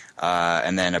whatever,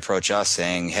 and then approach us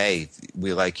saying, "Hey,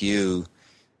 we like you.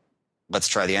 Let's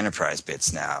try the enterprise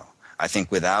bits now." I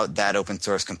think without that open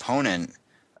source component,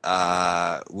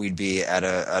 we'd be at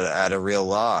a real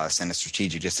loss and a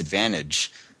strategic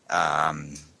disadvantage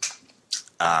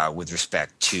with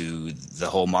respect to the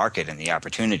whole market and the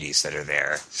opportunities that are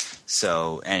there.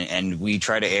 So, and we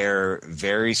try to err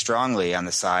very strongly on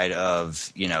the side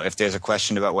of, if there's a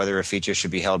question about whether a feature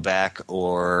should be held back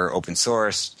or open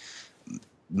source,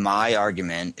 my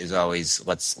argument is always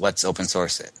let's open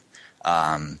source it.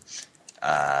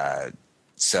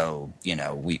 So,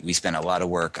 we spent a lot of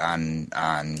work on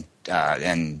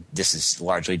and this is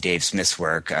largely Dave Smith's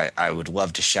work. I would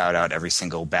love to shout out every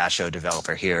single Basho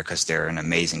developer here, because they're an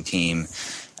amazing team,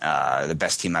 the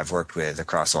best team I've worked with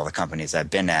across all the companies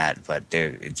I've been at. But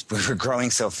we're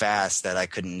growing so fast that I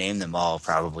couldn't name them all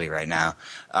probably right now.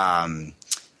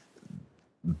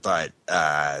 But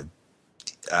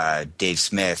Dave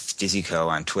Smith, DizzyCo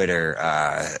on Twitter,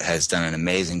 has done an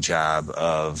amazing job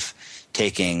of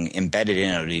taking embedded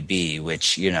InnoDB,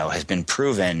 which, has been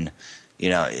proven,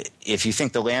 if you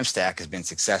think the LAMP stack has been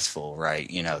successful, right,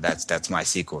 that's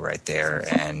MySQL right there,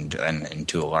 and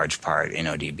to a large part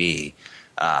InnoDB.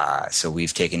 So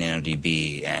we've taken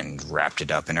InnoDB and wrapped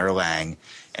it up in Erlang,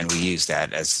 and we use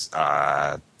that as,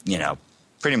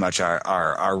 pretty much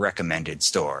our recommended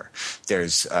store.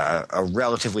 There's a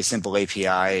relatively simple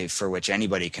API for which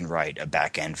anybody can write a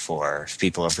backend for.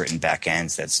 People have written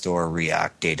backends that store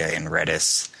Riak data in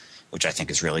Redis, which I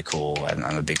think is really cool.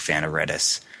 I'm a big fan of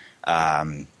Redis.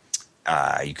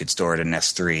 You could store it in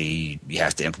S3. You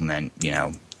have to implement,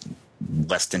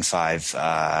 less than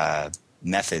 5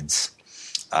 methods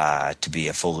to be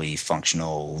a fully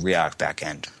functional Riak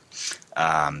backend.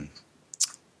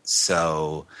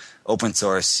 So open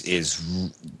source is,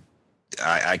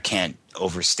 I can't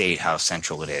overstate how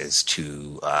central it is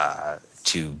to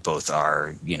both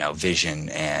our vision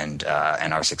and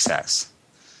our success.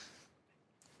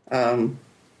 Do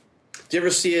you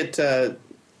ever see it?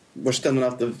 We're stepping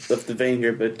off the vein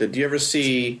here, but do you ever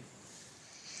see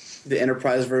the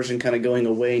enterprise version kind of going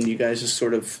away, and you guys just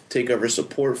sort of take over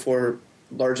support for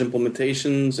large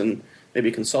implementations and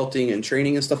maybe consulting and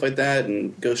training and stuff like that,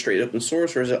 and go straight open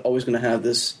source, or is it always going to have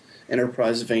this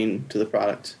enterprise vein to the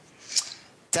product?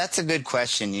 That's a good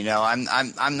question.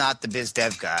 I'm not the biz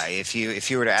dev guy. If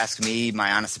you were to ask me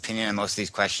my honest opinion on most of these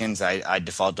questions, I'd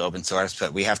default to open source.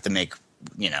 But we have to make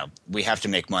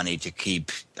money to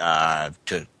keep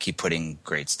putting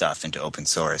great stuff into open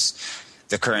source.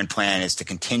 The current plan is to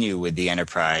continue with the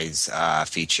enterprise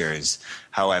features.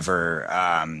 However,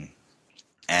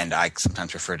 and I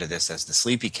sometimes refer to this as the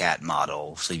Sleepy Cat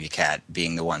model, Sleepy Cat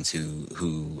being the ones who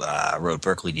wrote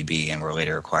BerkeleyDB and were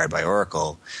later acquired by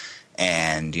Oracle.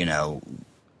 And,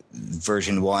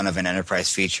 version 1 of an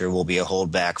enterprise feature will be a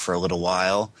holdback for a little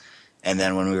while. And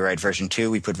then when we write version 2,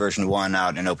 we put version 1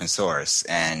 out in open source.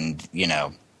 And,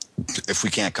 if we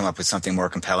can't come up with something more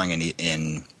compelling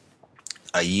in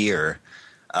a year,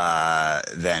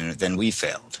 then we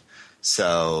failed.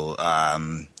 So,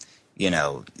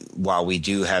 while we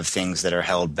do have things that are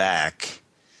held back,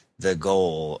 the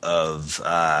goal of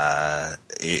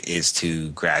is to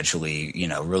gradually,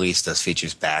 release those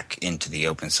features back into the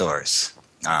open source.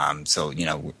 So,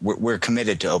 we're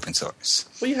committed to open source.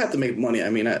 Well, you have to make money. I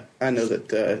mean, I know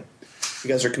that you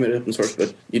guys are committed to open source,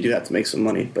 but you do have to make some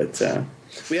money. But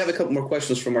we have a couple more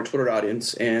questions from our Twitter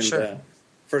audience. And sure.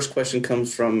 First question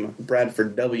comes from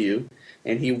Bradford W.,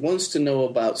 and he wants to know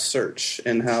about search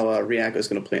and how Riak is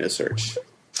going to play into search.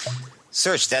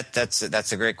 Search,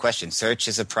 that's a great question. Search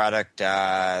is a product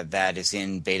that is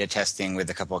in beta testing with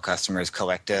a couple of customers.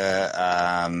 Collecta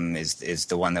is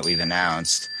the one that we've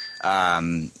announced.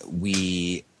 Riak,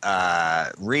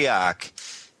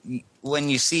 when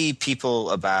you see people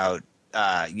about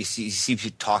you see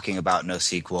people talking about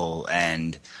NoSQL,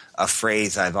 and a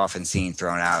phrase I've often seen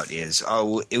thrown out is,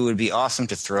 "Oh, it would be awesome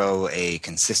to throw a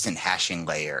consistent hashing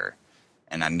layer,"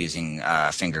 and I'm using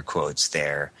finger quotes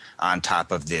there, on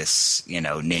top of this,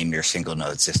 name your single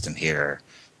node system here,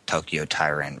 Tokyo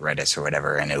Tyrant, Redis, or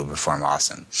whatever, and it would perform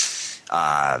awesome.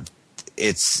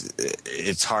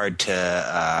 It's hard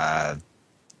to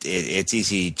it's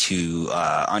easy to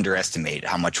underestimate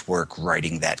how much work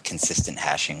writing that consistent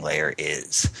hashing layer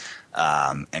is.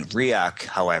 And Riak,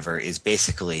 however, is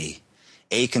basically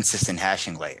a consistent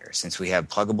hashing layer. Since we have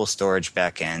pluggable storage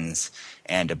backends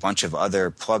and a bunch of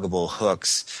other pluggable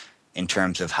hooks in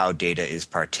terms of how data is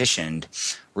partitioned,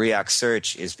 Riak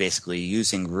Search is basically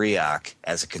using Riak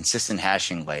as a consistent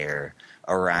hashing layer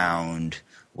around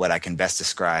what I can best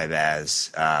describe as,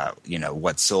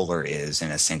 what Solr is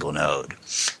in a single node.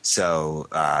 So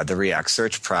the Riak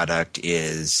Search product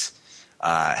has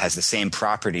the same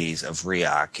properties of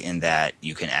Riak in that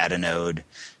you can add a node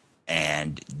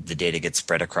and the data gets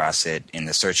spread across it. In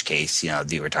the search case,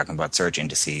 we were talking about search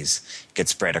indices,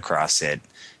 gets spread across it,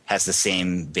 has the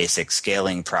same basic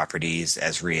scaling properties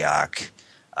as Riak,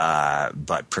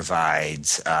 but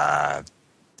provides a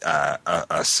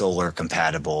Solr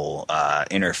compatible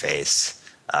interface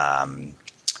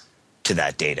to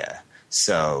that data.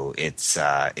 So it's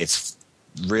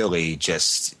really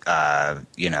just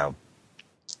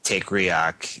take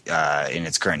Riak in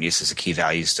its current use as a key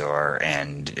value store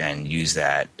and use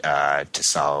that to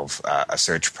solve a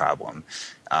search problem.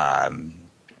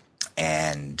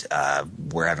 And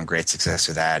we're having great success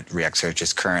with that. Riak Search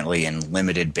is currently in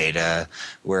limited beta.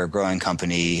 We're a growing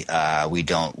company. We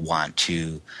don't want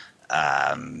to,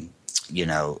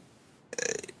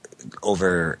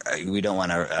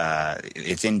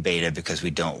 it's in beta because we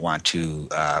don't want to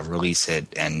release it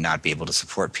and not be able to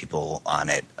support people on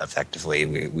it effectively.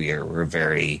 We're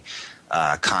very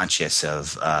conscious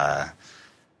of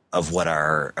what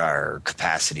our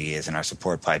capacity is in our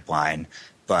support pipeline,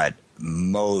 but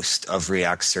most of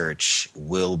Riak Search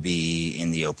will be in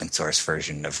the open source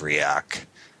version of Riak.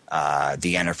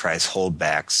 The enterprise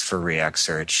holdbacks for Riak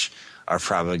Search are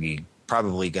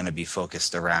probably going to be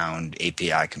focused around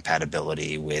API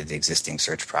compatibility with existing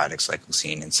search products like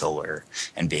Lucene and Solr,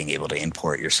 and being able to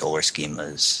import your Solr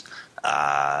schemas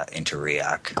into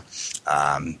Riak.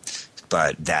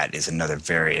 But that is another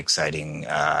very exciting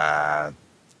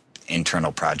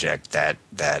internal project that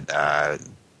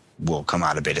will come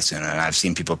out of beta soon, and I've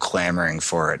seen people clamoring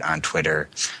for it on Twitter,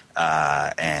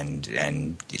 and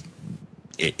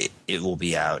it will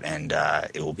be out, and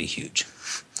it will be huge.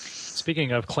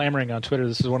 Speaking of clamoring on Twitter,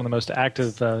 this is one of the most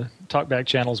active talkback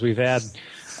channels we've had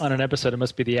on an episode. It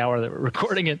must be the hour that we're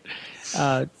recording it.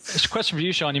 A question for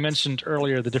you, Sean. You mentioned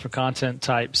earlier the different content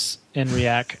types in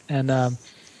Riak, and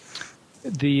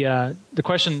the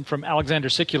question from Alexander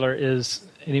Sicular is,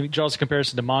 and he draws a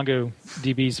comparison to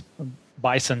MongoDB's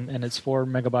Bison and its 4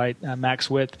 megabyte max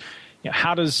width.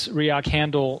 How does Riak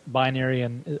handle binary,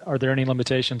 and are there any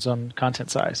limitations on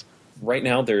content size? Right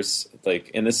now, there's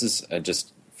and this is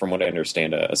just from what I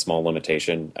understand, a small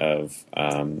limitation of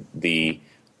the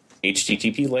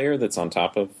HTTP layer that's on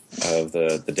top of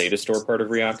the data store part of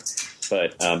Riak,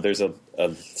 but there's a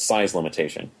size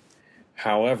limitation.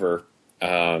 However,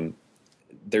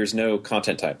 there's no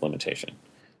content type limitation.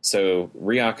 So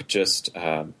Riak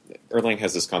Erlang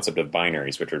has this concept of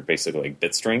binaries, which are basically like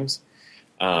bit strings,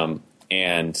 and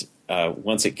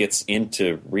once it gets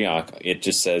into Riak, it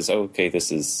just says, oh, okay,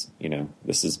 this is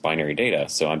binary data,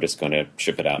 so I'm just going to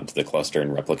ship it out into the cluster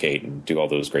and replicate and do all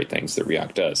those great things that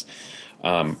Riak does.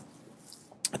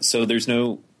 So there's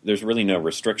really no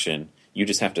restriction. You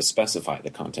just have to specify the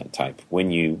content type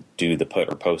when you do the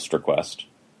put or post request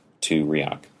to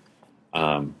Riak.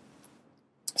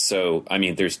 So, I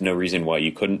mean, there's no reason why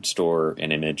you couldn't store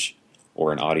an image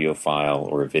or an audio file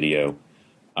or a video,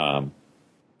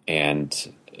 and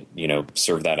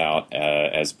serve that out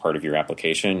as part of your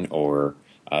application, or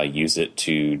use it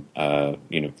to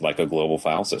like a global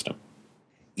file system.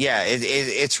 Yeah,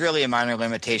 it's really a minor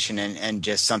limitation and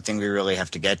just something we really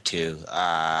have to get to.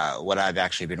 What I've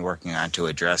actually been working on to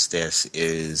address this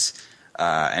is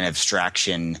an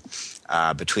abstraction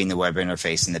between the web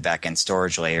interface and the backend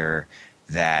storage layer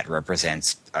that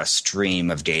represents a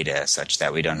stream of data such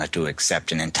that we don't have to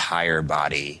accept an entire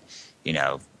body.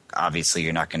 Obviously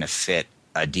you're not going to fit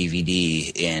a DVD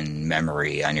in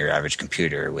memory on your average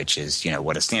computer, which is,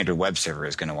 what a standard web server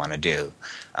is going to want to do.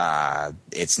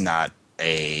 It's not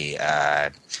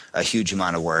a huge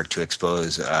amount of work to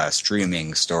expose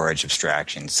streaming storage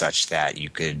abstraction such that you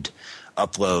could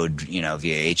upload,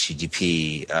 via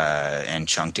HTTP and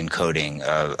chunked encoding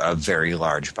a very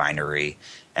large binary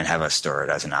and have us store it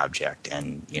as an object.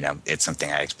 And, it's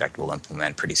something I expect we'll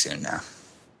implement pretty soon now.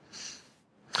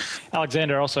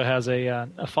 Alexander also has a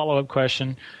follow-up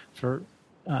question for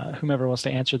whomever wants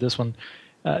to answer this one.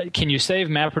 Can you save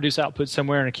MapReduce output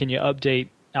somewhere, and can you update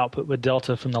output with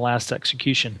Delta from the last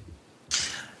execution?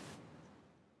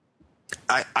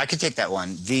 I could take that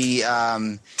one. You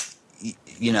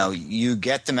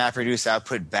get the MapReduce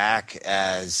output back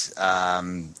as,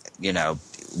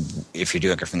 if you're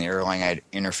doing it from the Erlang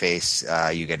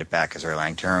interface, you get it back as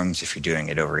Erlang terms. If you're doing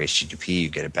it over HTTP, you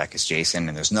get it back as JSON.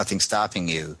 And there's nothing stopping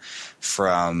you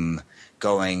from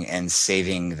going and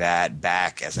saving that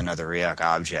back as another Riak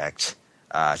object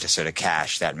to sort of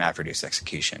cache that MapReduce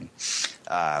execution.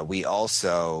 We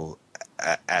also,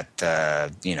 at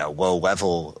the low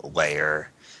level layer,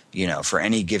 for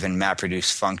any given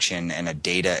MapReduce function and a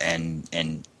data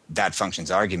and that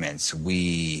function's arguments,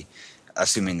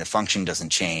 assuming the function doesn't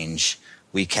change,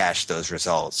 we cache those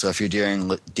results. So if you're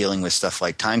dealing with stuff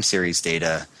like time series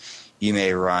data, you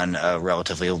may run a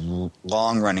relatively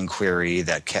long-running query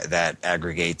that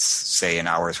aggregates, say, an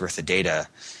hour's worth of data.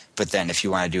 But then if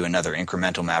you want to do another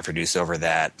incremental MapReduce over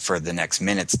that for the next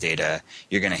minute's data,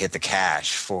 you're going to hit the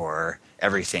cache for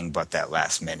everything but that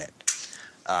last minute.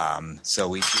 So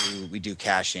we do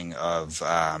caching of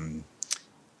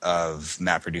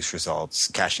MapReduce results,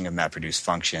 caching of MapReduce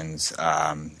functions,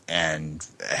 and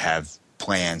have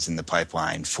plans in the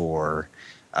pipeline for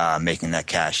making that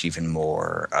cache even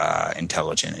more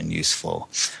intelligent and useful.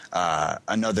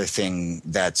 Another thing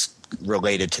that's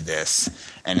related to this,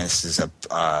 and this is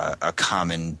a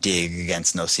common dig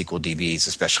against NoSQL DBs,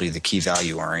 especially the key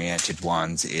value oriented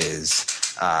ones, is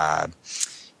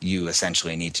you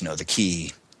essentially need to know the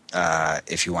key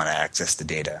if you want to access the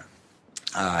data.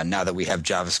 Now that we have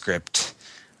JavaScript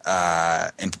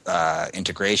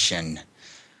integration,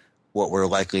 what we're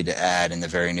likely to add in the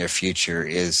very near future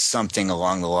is something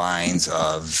along the lines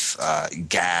of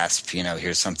GASP.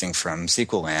 Here's something from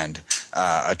SQL land,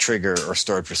 a trigger or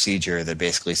stored procedure that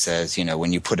basically says,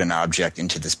 when you put an object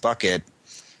into this bucket,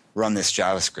 run this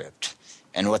JavaScript.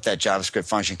 And what that JavaScript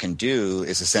function can do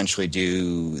is essentially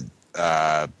do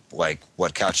like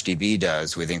what CouchDB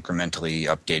does with incrementally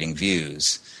updating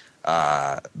views.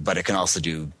 But it can also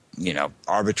do,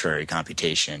 arbitrary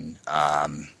computation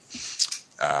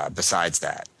besides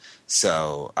that.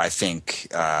 So I think,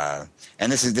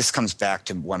 and this comes back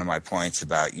to one of my points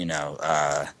about,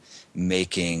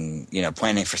 making,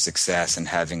 planning for success and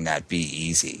having that be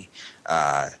easy.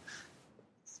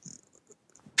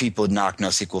 People knock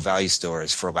NoSQL value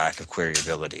stores for lack of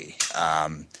queryability.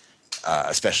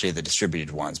 Especially the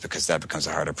distributed ones, because that becomes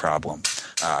a harder problem.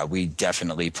 We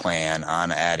definitely plan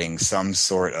on adding some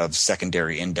sort of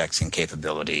secondary indexing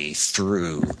capability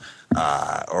through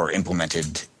or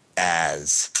implemented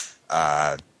as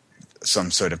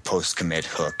some sort of post-commit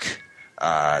hook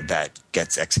that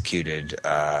gets executed,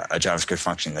 a JavaScript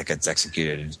function that gets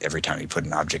executed every time you put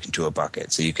an object into a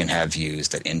bucket. So you can have views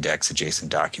that index a JSON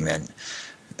document.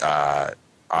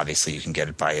 Obviously, you can get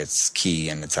it by its key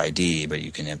and its ID, but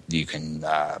you can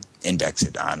index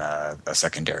it on a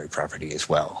secondary property as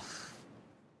well.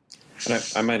 And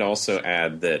I might also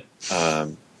add that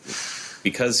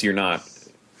because you're not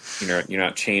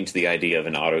chained to the idea of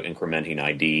an auto incrementing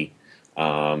ID,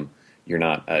 you're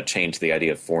not chained to the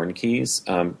idea of foreign keys.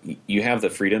 You have the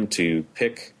freedom to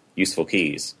pick useful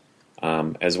keys,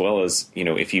 as well as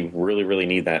if you really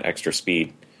need that extra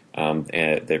speed.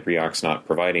 that Riak's not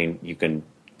providing, you can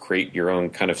create your own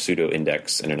kind of pseudo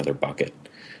index in another bucket.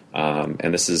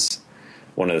 And this is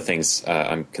one of the things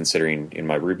I'm considering in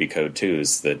my Ruby code too,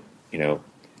 is that,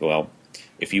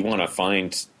 if you want to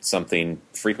find something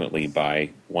frequently by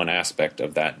one aspect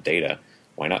of that data,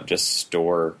 why not just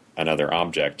store another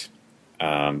object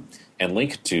and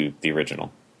link to the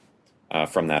original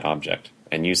from that object,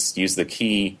 and use the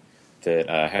key that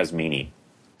has meaning.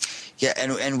 Yeah,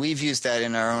 and we've used that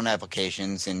in our own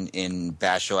applications, in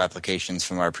Basho applications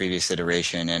from our previous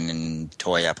iteration, and in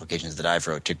toy applications that I've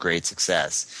wrote to great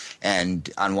success. And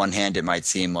on one hand, it might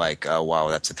seem like, oh, wow,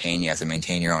 that's a pain. You have to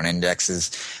maintain your own indexes.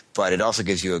 But it also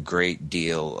gives you a great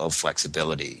deal of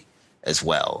flexibility as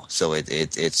well. So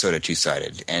it's sort of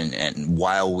two-sided. And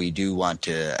while we do want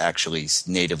to actually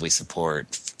natively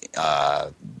support,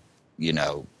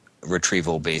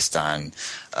 retrieval based on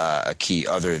a key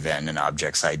other than an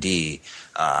object's ID,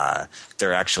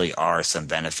 there actually are some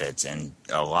benefits and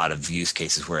a lot of use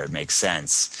cases where it makes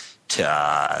sense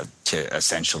to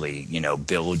essentially,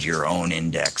 build your own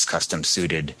index custom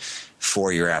suited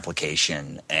for your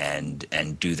application and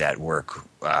do that work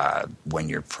when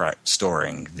you're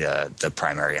storing the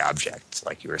primary object,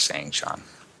 like you were saying, Sean.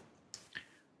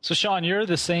 So, Sean, you're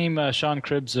the same Sean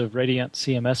Cribbs of Radiant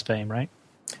CMS fame, right?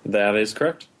 That is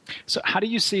correct. So how do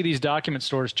you see these document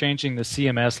stores changing the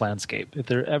CMS landscape? If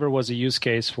there ever was a use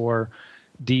case for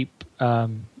deep,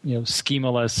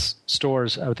 schemaless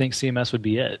stores, I would think CMS would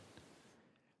be it.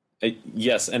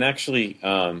 Yes, and actually,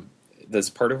 that's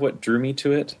part of what drew me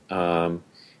to it. I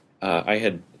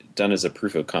had done as a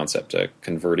proof of concept a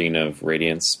converting of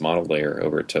Radiant's model layer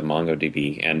over to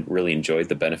MongoDB and really enjoyed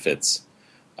the benefits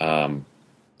of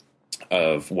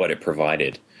what it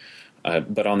provided.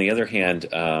 But on the other hand,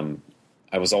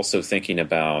 I was also thinking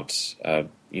about,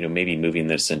 maybe moving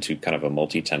this into kind of a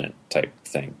multi-tenant type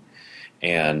thing.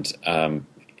 And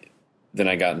then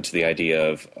I got into the idea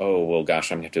of, I'm going to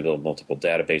have to build multiple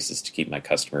databases to keep my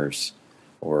customers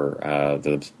or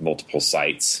the multiple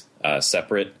sites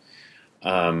separate.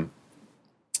 And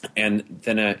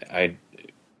then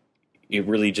it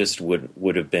really just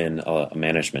would have been a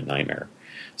management nightmare.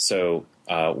 So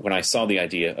when I saw the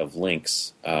idea of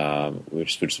links,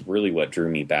 which is really what drew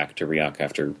me back to Riak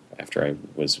after I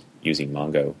was using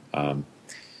Mongo,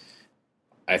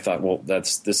 I thought, well,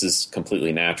 this is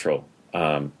completely natural.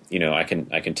 I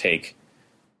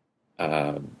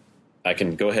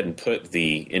can go ahead and put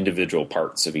the individual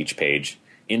parts of each page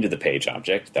into the page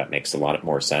object. That makes a lot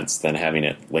more sense than having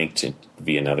it linked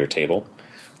via another table.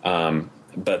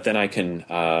 But then I can,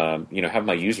 have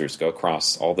my users go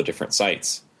across all the different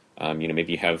sites.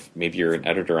 Maybe you're an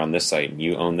editor on this site and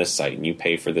you own this site and you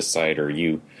pay for this site, or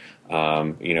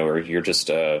or you're just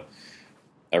a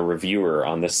reviewer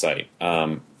on this site.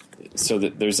 So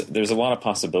that there's a lot of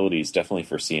possibilities definitely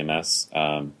for CMS,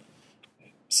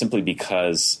 simply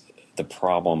because the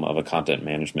problem of a content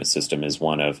management system is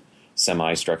one of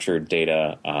semi-structured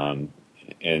data, and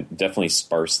definitely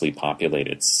sparsely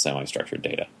populated semi-structured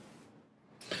data.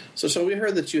 So we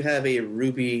heard that you have a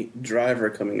Ruby driver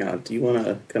coming out. Do you want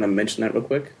to kind of mention that real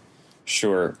quick?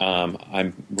 Sure.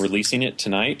 I'm releasing it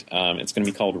tonight. It's going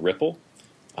to be called Ripple.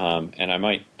 And I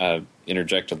might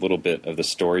interject a little bit of the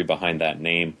story behind that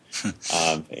name.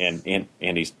 And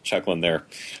Andy's chuckling there.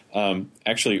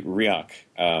 Actually, Riak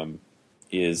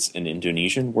is an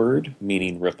Indonesian word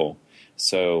meaning ripple.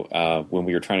 So when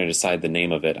we were trying to decide the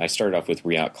name of it, I started off with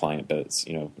Riak client, but it's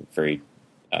very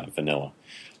vanilla.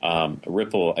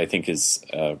 Ripple, I think, is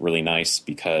really nice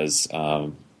because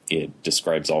it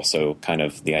describes also kind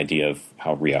of the idea of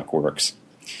how Riak works.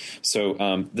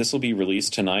 So this will be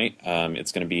released tonight.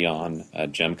 It's going to be on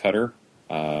Gemcutter.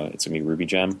 It's going to be Ruby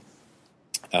Gem.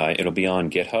 It'll be on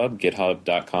GitHub,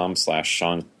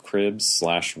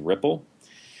 github.com/SeanCribbs/Ripple.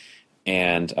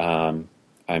 And I'm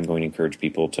going to encourage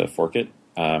people to fork it.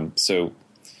 So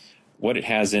what it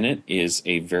has in it is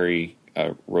a very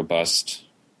robust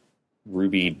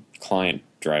Ruby client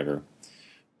driver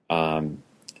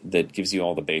that gives you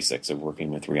all the basics of working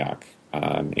with Riak,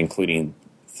 including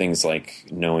things like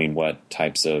knowing what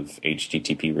types of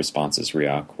HTTP responses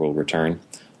Riak will return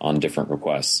on different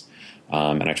requests.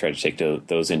 And I try to take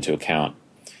those into account.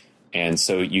 And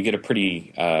so you get a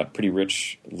pretty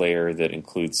rich layer that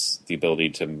includes the ability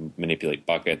to manipulate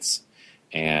buckets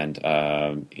and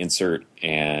insert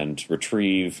and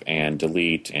retrieve and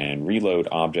delete and reload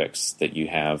objects that you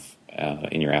have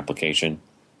in your application.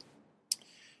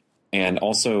 And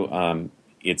also,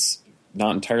 it's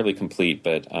not entirely complete,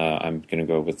 but I'm going to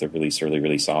go with the release early,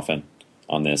 release often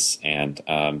on this. And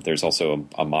there's also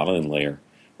a modeling layer,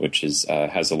 which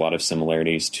has a lot of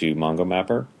similarities to Mongo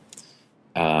Mapper.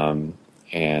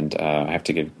 and I have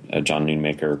to give John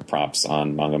Noonmaker props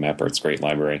on MongoMapper. It's a great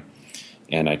library,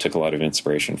 and I took a lot of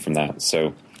inspiration from that.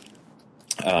 So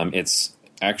it's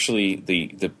actually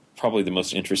the probably the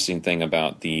most interesting thing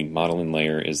about the modeling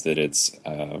layer is that it's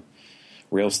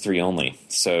Rails 3 only.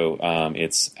 So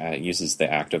it uses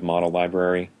the active model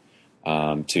library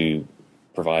to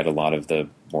provide a lot of the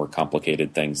more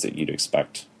complicated things that you'd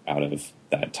expect out of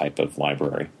that type of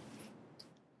library.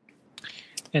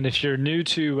 And if you're new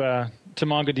to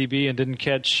MongoDB and didn't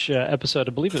catch episode,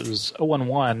 I believe it was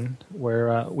 011,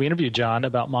 where we interviewed John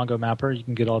about MongoMapper, you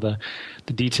can get all the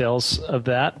details of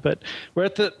that. But we're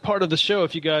at the part of the show,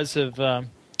 if you guys have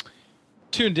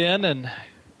tuned in and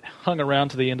hung around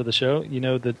to the end of the show, you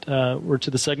know that we're to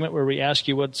the segment where we ask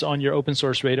you what's on your open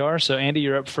source radar. So, Andy,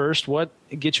 you're up first. What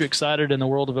gets you excited in the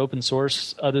world of open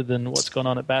source other than what's going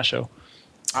on at Basho?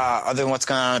 Other than what's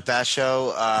going on at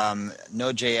Basho,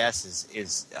 Node.js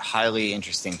is highly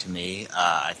interesting to me.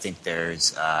 I think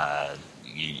there's, I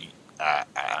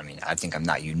think I'm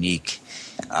not unique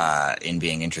in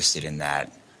being interested in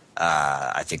that.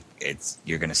 I think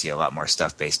you're going to see a lot more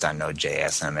stuff based on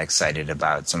Node.js, and I'm excited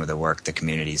about some of the work the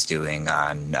community is doing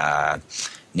on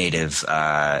native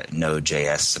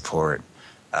Node.js support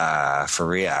for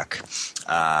Riak.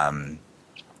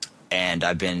 And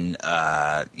I've been,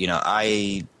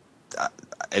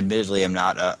 admittedly am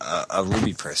not a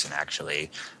Ruby person,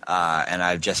 actually. And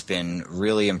I've just been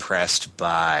really impressed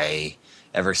by,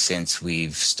 ever since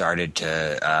we've started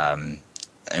to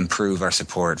improve our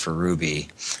support for Ruby,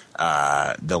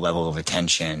 the level of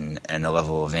attention and the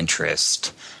level of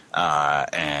interest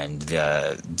and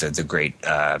the great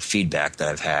feedback that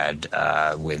I've had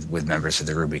with members of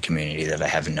the Ruby community that I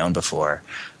haven't known before.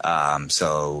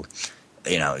 So,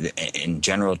 in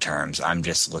general terms, I'm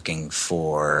just looking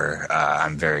for,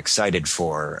 I'm very excited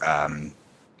for,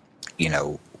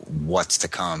 what's to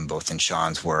come, both in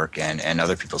Sean's work and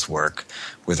other people's work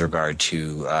with regard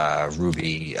to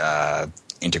Ruby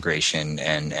integration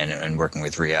and working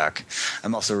with Riak.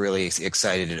 I'm also really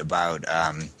excited about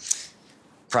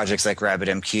projects like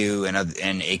RabbitMQ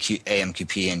and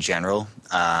AMQP in general.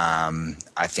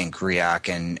 I think Riak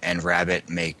and Rabbit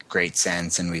make great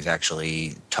sense, and we've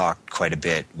actually talked quite a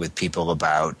bit with people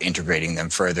about integrating them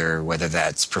further, whether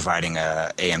that's providing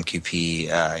a AMQP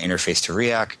interface to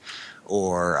Riak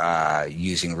or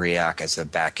using Riak as a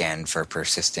backend for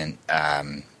persistent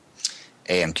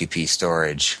AMQP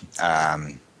storage.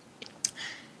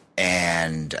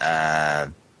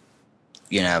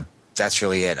 That's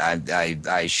really it.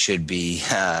 I should be,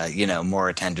 more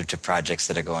attentive to projects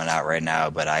that are going out right now,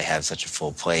 but I have such a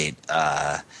full plate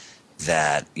that,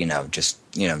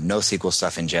 NoSQL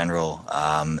stuff in general.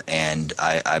 And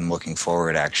I'm looking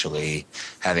forward, actually,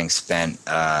 having spent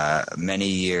many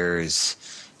years,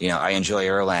 I enjoy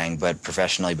Erlang, but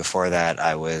professionally before that,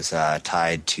 I was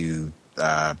tied to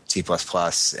C++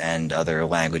 and other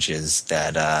languages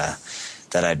that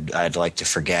I'd like to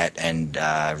forget and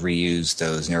reuse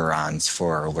those neurons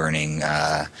for learning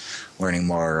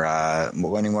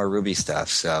more Ruby stuff.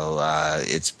 So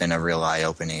it's been a real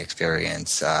eye-opening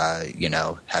experience,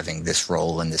 having this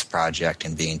role in this project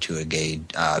and being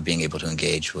able to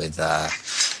engage with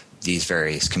these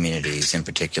various communities, in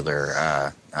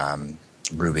particular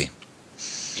Ruby.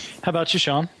 How about you,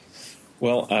 Sean?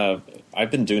 Well,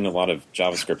 I've been doing a lot of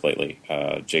JavaScript lately,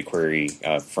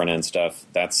 jQuery front-end stuff.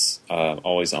 That's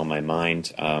always on my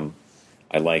mind.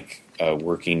 I like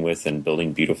working with and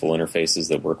building beautiful interfaces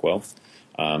that work well.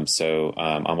 So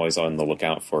I'm always on the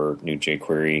lookout for new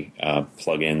jQuery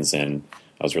plugins, and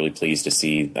I was really pleased to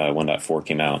see 1.4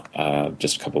 came out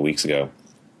just a couple of weeks ago.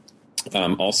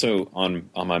 Also on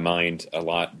my mind a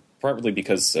lot, probably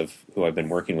because of who I've been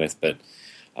working with, but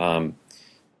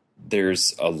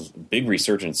there's a big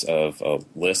resurgence of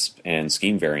Lisp and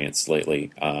scheme variants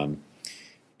lately,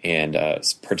 and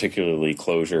particularly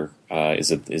Clojure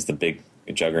is the big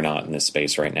juggernaut in this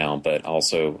space right now. But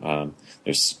also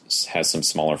has some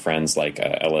smaller friends like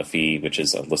LFE, which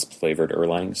is a Lisp flavored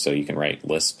Erlang, so you can write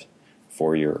Lisp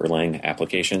for your Erlang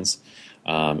applications,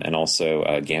 and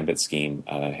also Gambit Scheme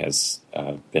has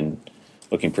been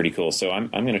looking pretty cool. So I'm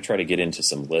going to try to get into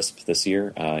some Lisp this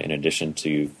year, in addition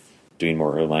to doing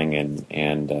more Erlang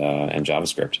and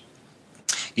JavaScript.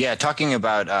 Yeah, talking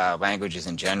about languages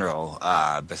in general,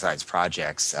 besides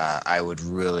projects, I would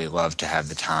really love to have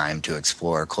the time to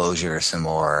explore Clojure some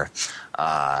more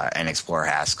and explore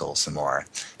Haskell some more.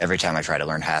 Every time I try to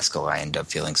learn Haskell, I end up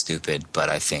feeling stupid, but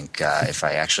I think if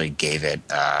I actually gave it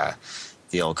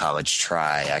the old college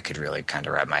try, I could really kind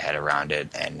of wrap my head around it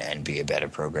and be a better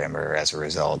programmer as a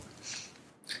result.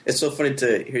 It's so funny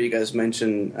to hear you guys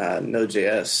mention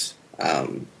Node.js,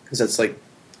 because that's like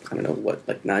I don't know, what,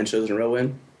 like 9 shows in a row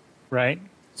in? Right.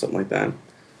 Something like that.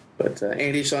 But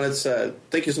Andy, Sean, it's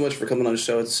thank you so much for coming on the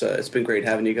show. It's been great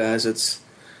having you guys.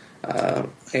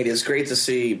 Andy, it's great to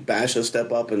see Basho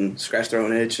step up and scratch their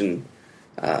own itch and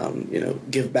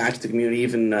give back to the community,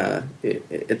 even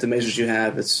at the measures you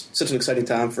have. It's such an exciting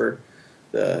time for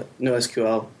the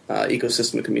NoSQL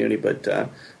ecosystem and community. But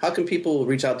how can people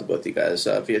reach out to both you guys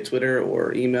via Twitter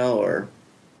or email or?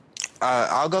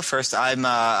 I'll go first. I'm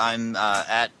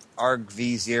at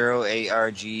argv0,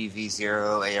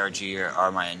 ARGV0, ARG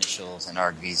are my initials, and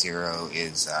argv0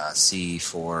 is C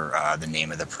for the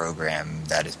name of the program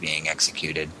that is being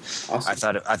executed.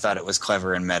 Awesome. I thought it was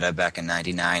clever and meta back in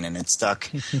 '99, and it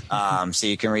stuck. So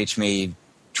you can reach me.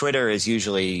 Twitter is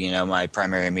usually my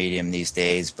primary medium these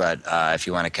days, but if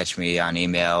you want to catch me on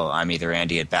email, I'm either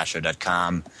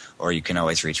andy@basho.com, or you can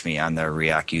always reach me on the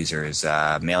Riak users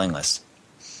mailing list.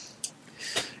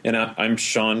 And I'm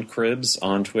Sean Cribbs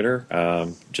on Twitter,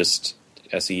 just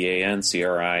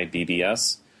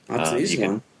SeanCribbs. That's the easy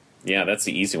one. Yeah, that's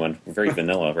the easy one. Very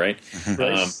vanilla, right?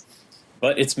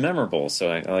 But it's memorable, so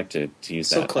I like to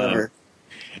use that. So clever.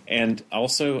 And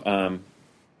also,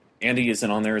 Andy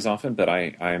isn't on there as often, but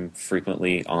I'm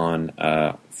frequently on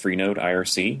Freenode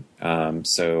IRC.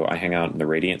 So I hang out in the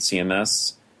Radiant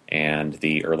CMS and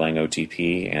the Erlang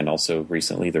OTP, and also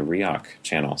recently the Riak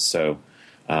channel. So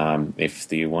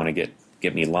if you want to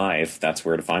get me live, that's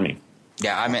where to find me.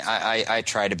 Yeah, I mean, I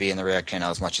try to be in the Riak channel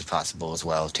as much as possible as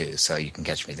well, too, so you can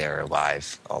catch me there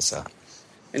live also.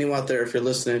 Anyone out there, if you're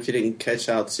listening, if you didn't catch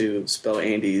out to spell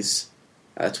Andy's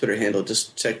Twitter handle,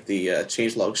 just check the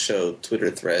Changelog Show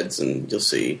Twitter threads, and you'll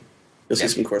see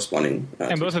some corresponding.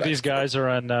 And both of these guys are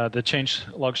on the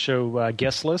Changelog Show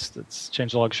guest list. It's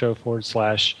Changelog Show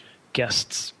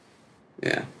 /guests.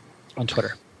 Yeah. On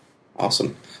Twitter.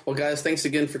 Awesome. Well, guys, thanks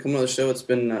again for coming on the show. It's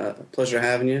been a pleasure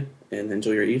having you, and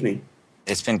enjoy your evening.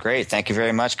 It's been great. Thank you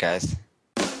very much, guys.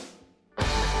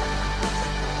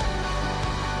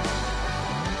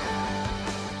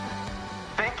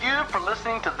 Thank you for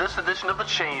listening to this edition of the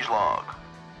Changelog.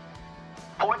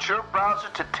 Point your browser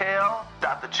to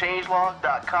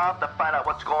tail.thechangelog.com to find out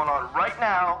what's going on right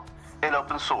now in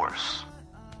open source.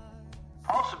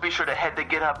 Also, be sure to head to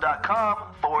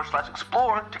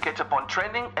github.com/explore to catch up on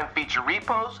trending and feature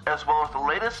repos, as well as the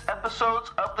latest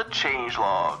episodes of the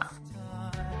Changelog.